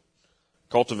symphony.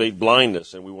 Cultivate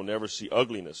blindness, and we will never see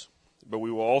ugliness, but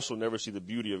we will also never see the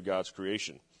beauty of God's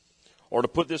creation. Or to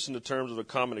put this into terms of a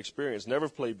common experience, never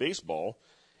play baseball,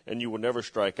 and you will never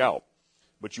strike out,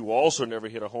 but you will also never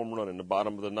hit a home run in the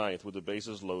bottom of the ninth with the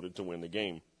bases loaded to win the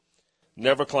game.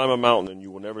 Never climb a mountain, and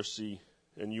you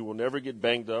will never get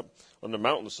banged up on the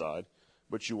mountainside,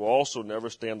 but you will also never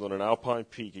stand on an alpine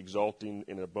peak exalting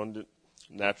in abundant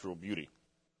natural beauty.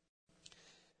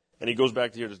 And he goes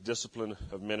back to here, this discipline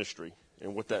of ministry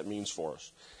and what that means for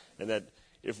us. And that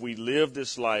if we live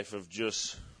this life of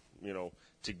just,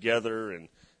 together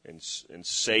and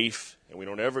safe, and we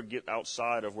don't ever get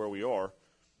outside of where we are,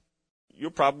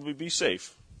 you'll probably be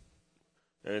safe.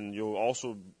 And you'll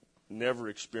also never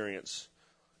experience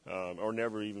or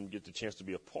never even get the chance to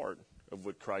be a part of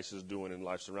what Christ is doing in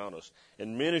life around us.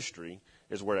 And ministry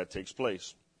is where that takes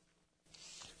place.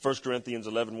 1 Corinthians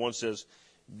 11:1 says,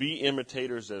 be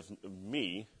imitators of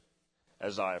me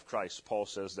as I of Christ. Paul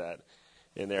says that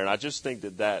in there. And I just think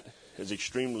that is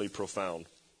extremely profound.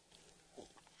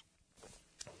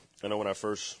 I know when I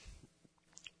first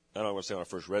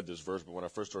read this verse, but when I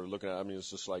first started looking at it, it's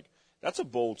just like, that's a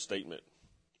bold statement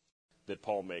that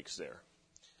Paul makes there.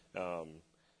 And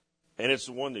it's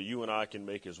the one that you and I can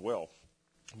make as well.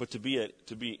 But to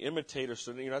be imitators,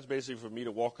 so that's basically for me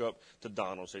to walk up to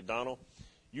Donald and say, Donald,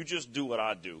 you just do what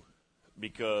I do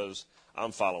because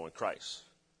I'm following Christ.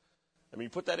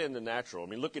 Put that in the natural.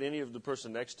 Look at any of the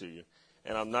person next to you,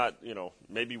 and I'm not,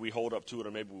 maybe we hold up to it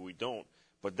or maybe we don't.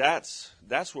 But that's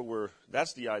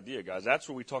the idea, guys. That's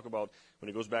what we talk about when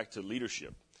it goes back to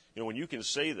leadership. When you can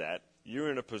say that,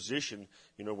 you're in a position,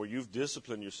 where you've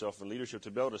disciplined yourself in leadership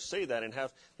to be able to say that and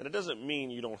have, that it doesn't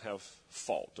mean you don't have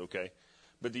fault, okay?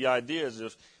 But the idea is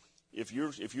if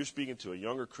you're speaking to a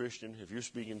younger Christian, if you're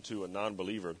speaking to a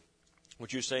non-believer,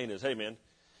 what you're saying is, hey, man,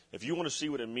 if you want to see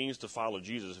what it means to follow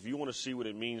Jesus, if you want to see what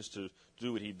it means to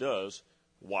do what he does,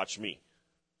 watch me.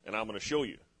 And I'm going to show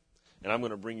you. And I'm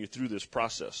going to bring you through this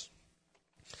process.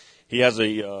 He has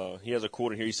a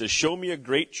quote in here. He says, "Show me a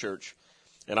great church,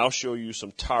 and I'll show you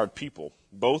some tired people,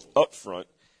 both up front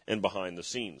and behind the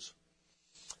scenes."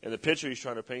 And the picture he's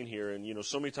trying to paint here, and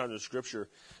so many times in Scripture,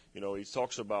 he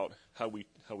talks about how we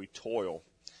toil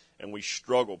and we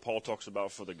struggle. Paul talks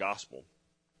about for the gospel.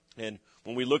 And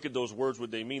when we look at those words,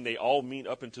 what they mean, they all mean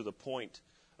up into the point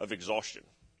of exhaustion.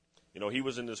 He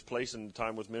was in this place in the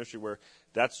time with ministry where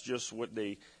that's just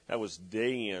that was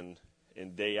day in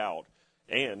and day out.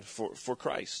 And for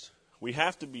Christ, we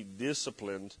have to be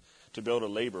disciplined to be able to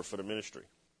labor for the ministry.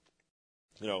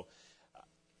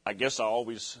 I guess I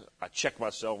check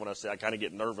myself when I say I kind of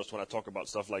get nervous when I talk about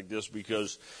stuff like this,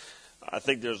 because I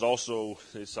think there's also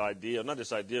this idea, not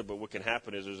this idea, but what can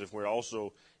happen is if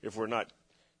we're not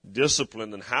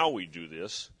disciplined in how we do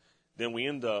this, then we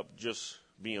end up just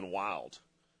being wild.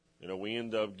 We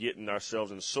end up getting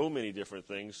ourselves in so many different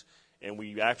things, and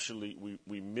we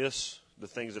miss the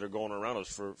things that are going around us.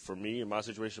 For me, in my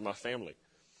situation, my family,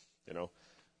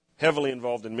 heavily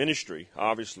involved in ministry,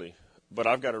 obviously, but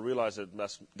I've got to realize that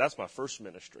that's my first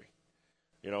ministry,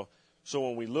 So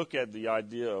when we look at the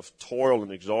idea of toil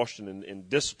and exhaustion and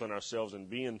discipline ourselves and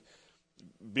being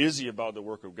busy about the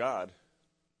work of God,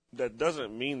 that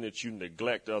doesn't mean that you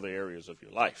neglect other areas of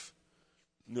your life.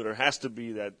 There has to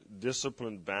be that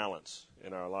disciplined balance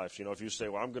in our lives. If you say,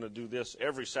 well, I'm going to do this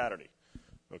every Saturday,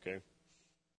 okay?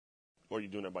 Or are you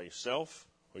doing it by yourself?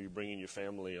 Or are you bringing your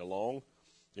family along?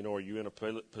 Are you in a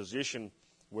position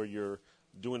where you're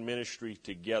doing ministry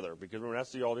together? Because remember,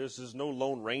 that's all it is. There's no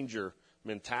Lone Ranger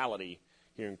mentality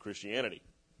here in Christianity.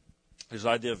 This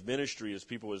idea of ministry is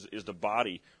the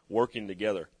body working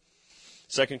together.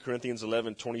 2 Corinthians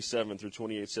 11:27 through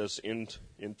 28 says, in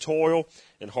toil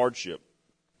and hardship,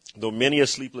 though many a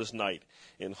sleepless night,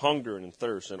 in hunger and in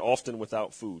thirst, and often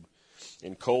without food,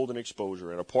 in cold and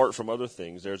exposure, and apart from other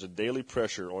things, there's a daily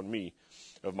pressure on me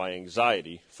of my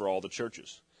anxiety for all the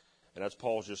churches. And that's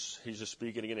Paul he's just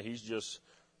speaking again. He's just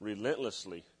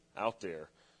relentlessly out there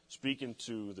speaking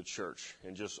to the church,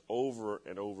 and just over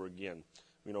and over again.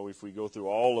 If we go through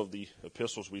all of the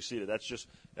epistles, we see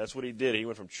that's what he did. He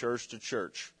went from church to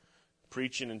church,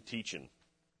 preaching and teaching,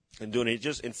 and doing it.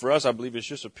 And for us, I believe it's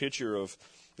just a picture of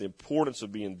the importance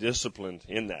of being disciplined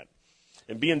in that,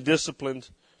 and being disciplined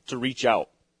to reach out.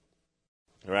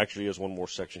 There actually is one more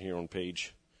section here on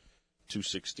page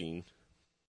 216.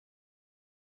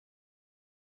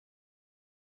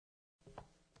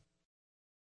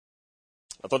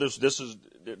 I thought there's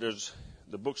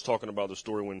the book's talking about the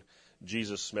story when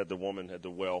Jesus met the woman at the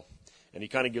well, and he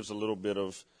kind of gives a little bit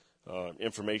of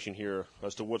information here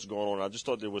as to what's going on. I just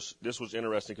thought this was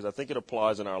interesting because I think it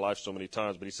applies in our life so many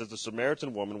times. But he says the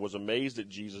Samaritan woman was amazed at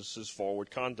Jesus'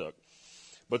 forward conduct,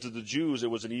 but to the Jews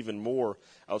it was an even more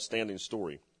outstanding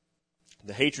story.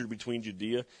 The hatred between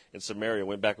Judea and Samaria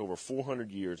went back over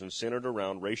 400 years and centered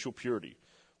around racial purity.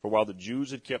 For while the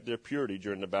Jews had kept their purity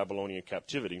during the Babylonian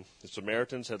captivity, the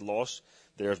Samaritans had lost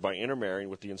theirs by intermarrying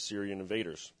with the Assyrian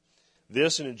invaders.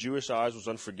 This, in the Jewish eyes, was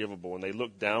unforgivable, and they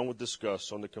looked down with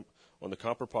disgust on the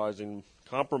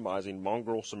compromising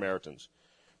mongrel Samaritans.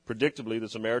 Predictably, the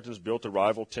Samaritans built a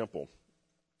rival temple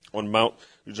on Mount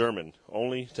Zerman,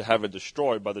 only to have it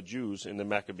destroyed by the Jews in the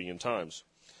Maccabean times.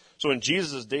 So in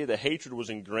Jesus' day, the hatred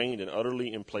was ingrained and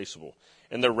utterly implacable.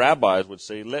 And the rabbis would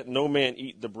say, let no man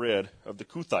eat the bread of the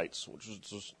Kuthites, which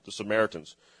was the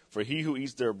Samaritans, for he who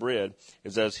eats their bread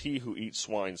is as he who eats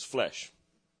swine's flesh.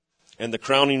 And the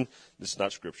crowning, this is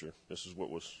not scripture, this is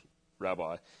what was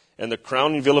rabbi, and the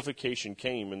crowning vilification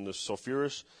came in the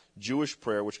sulfurous Jewish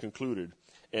prayer which concluded,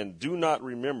 and do not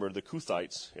remember the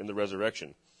Kuthites in the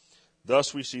resurrection.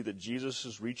 Thus we see that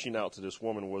Jesus' reaching out to this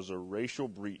woman was a radical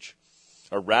breach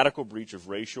of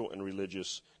racial and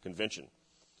religious convention.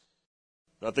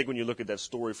 And I think when you look at that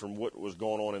story from what was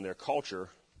going on in their culture,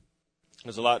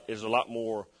 there's a lot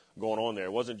more going on there.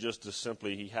 It wasn't just as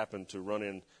simply he happened to run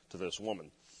into this woman.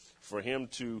 For him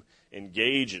to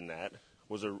engage in that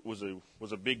was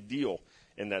a big deal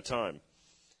in that time.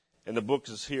 And the book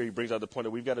is here. He brings out the point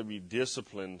that we've got to be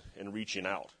disciplined in reaching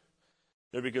out.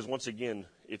 Because once again,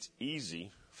 it's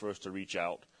easy for us to reach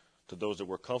out to those that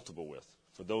we're comfortable with,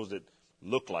 for those that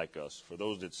look like us, for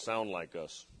those that sound like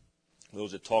us,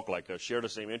 those that talk like us, share the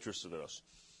same interests as us.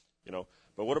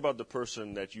 But what about the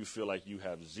person that you feel like you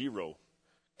have zero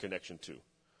connection to?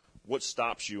 What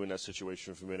stops you in that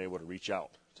situation from being able to reach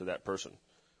out to that person?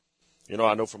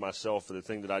 I know for myself, the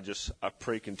thing that I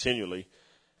pray continually,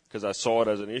 because I saw it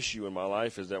as an issue in my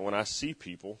life, is that when I see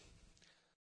people,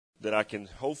 that I can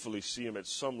hopefully see them at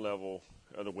some level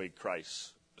of the way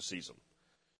Christ sees them.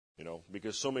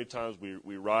 Because so many times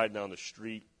we ride down the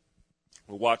street,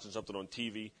 we're watching something on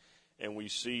TV, and we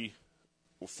see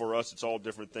for us, it's all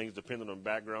different things depending on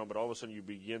background, but all of a sudden you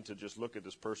begin to just look at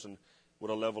this person with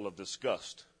a level of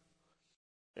disgust.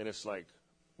 And it's like,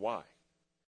 why?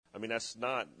 I mean, that's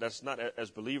not,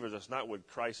 as believers, that's not what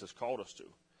Christ has called us to.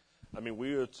 I mean,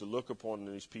 we are to look upon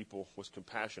these people with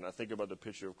compassion. I think about the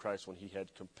picture of Christ when he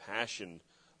had compassion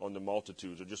on the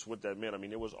multitudes, or just what that meant. I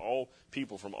mean, it was all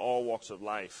people from all walks of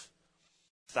life,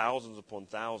 thousands upon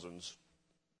thousands,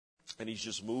 and he's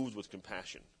just moved with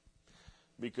compassion.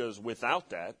 Because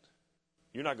without that,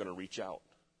 you're not going to reach out.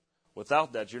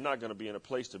 Without that, you're not going to be in a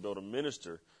place to be able to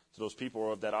minister to those people,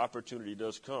 or if that opportunity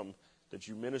does come, that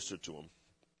you minister to them.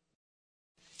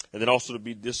 And then also to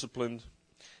be disciplined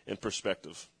in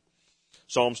perspective.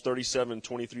 Psalms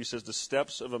 37:23 says, the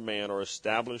steps of a man are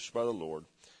established by the Lord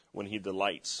when he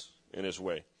delights in his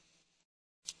way.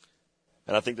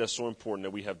 And I think that's so important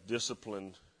that we have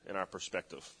discipline in our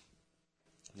perspective.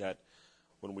 That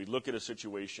when we look at a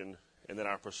situation, and then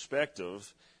our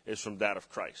perspective is from that of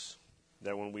Christ.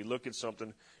 That when we look at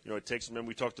something, it takes, remember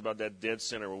we talked about that dead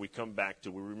center where we come back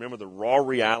to, we remember the raw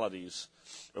realities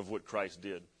of what Christ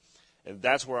did. And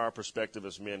that's where our perspective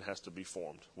as men has to be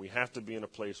formed. We have to be in a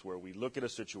place where we look at a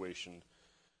situation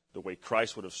the way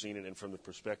Christ would have seen it and from the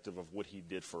perspective of what he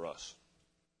did for us.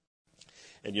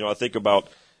 And, I think about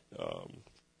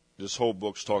this whole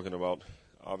book's talking about,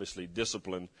 obviously,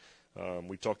 discipline.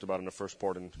 We talked about in the first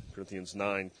part in Corinthians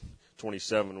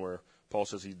 9:27 where Paul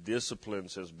says he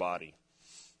disciplines his body.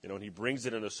 And he brings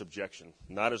it into subjection,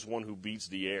 not as one who beats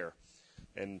the air.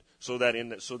 And so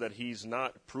that he's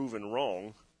not proven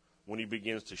wrong when he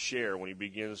begins to share, when he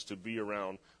begins to be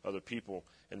around other people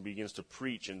and begins to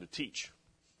preach and to teach,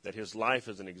 that his life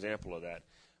is an example of that.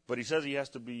 But he says he has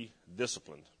to be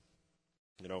disciplined,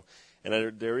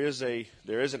 and there is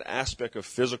an aspect of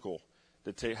physical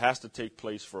that has to take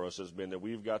place for us as men, that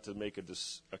we've got to make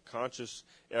a conscious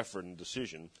effort and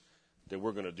decision that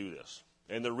we're going to do this.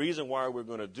 And the reason why we're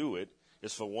going to do it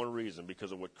is for one reason,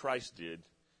 because of what Christ did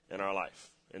in our life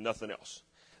and nothing else.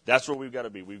 That's where we've got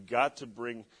to be. We've got to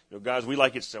bring, guys, we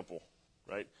like it simple,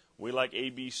 right? We like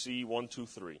ABC 1, 2,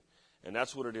 3. And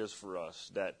that's what it is for us,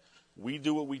 that we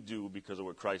do what we do because of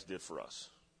what Christ did for us.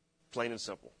 Plain and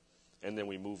simple. And then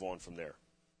we move on from there.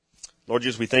 Lord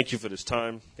Jesus, we thank you for this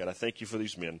time. God, I thank you for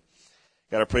these men.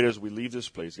 God, I pray that as we leave this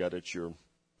place, God, that your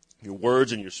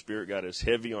words and your spirit, God, is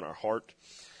heavy on our heart.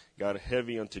 God,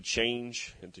 heavy unto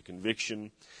change and to conviction.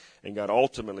 And God,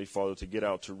 ultimately, Father, to get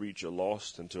out to reach a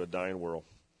lost and to a dying world.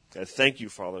 God, thank you,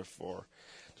 Father, for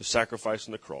the sacrifice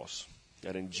on the cross.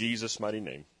 God, in Jesus' mighty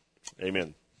name,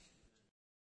 amen.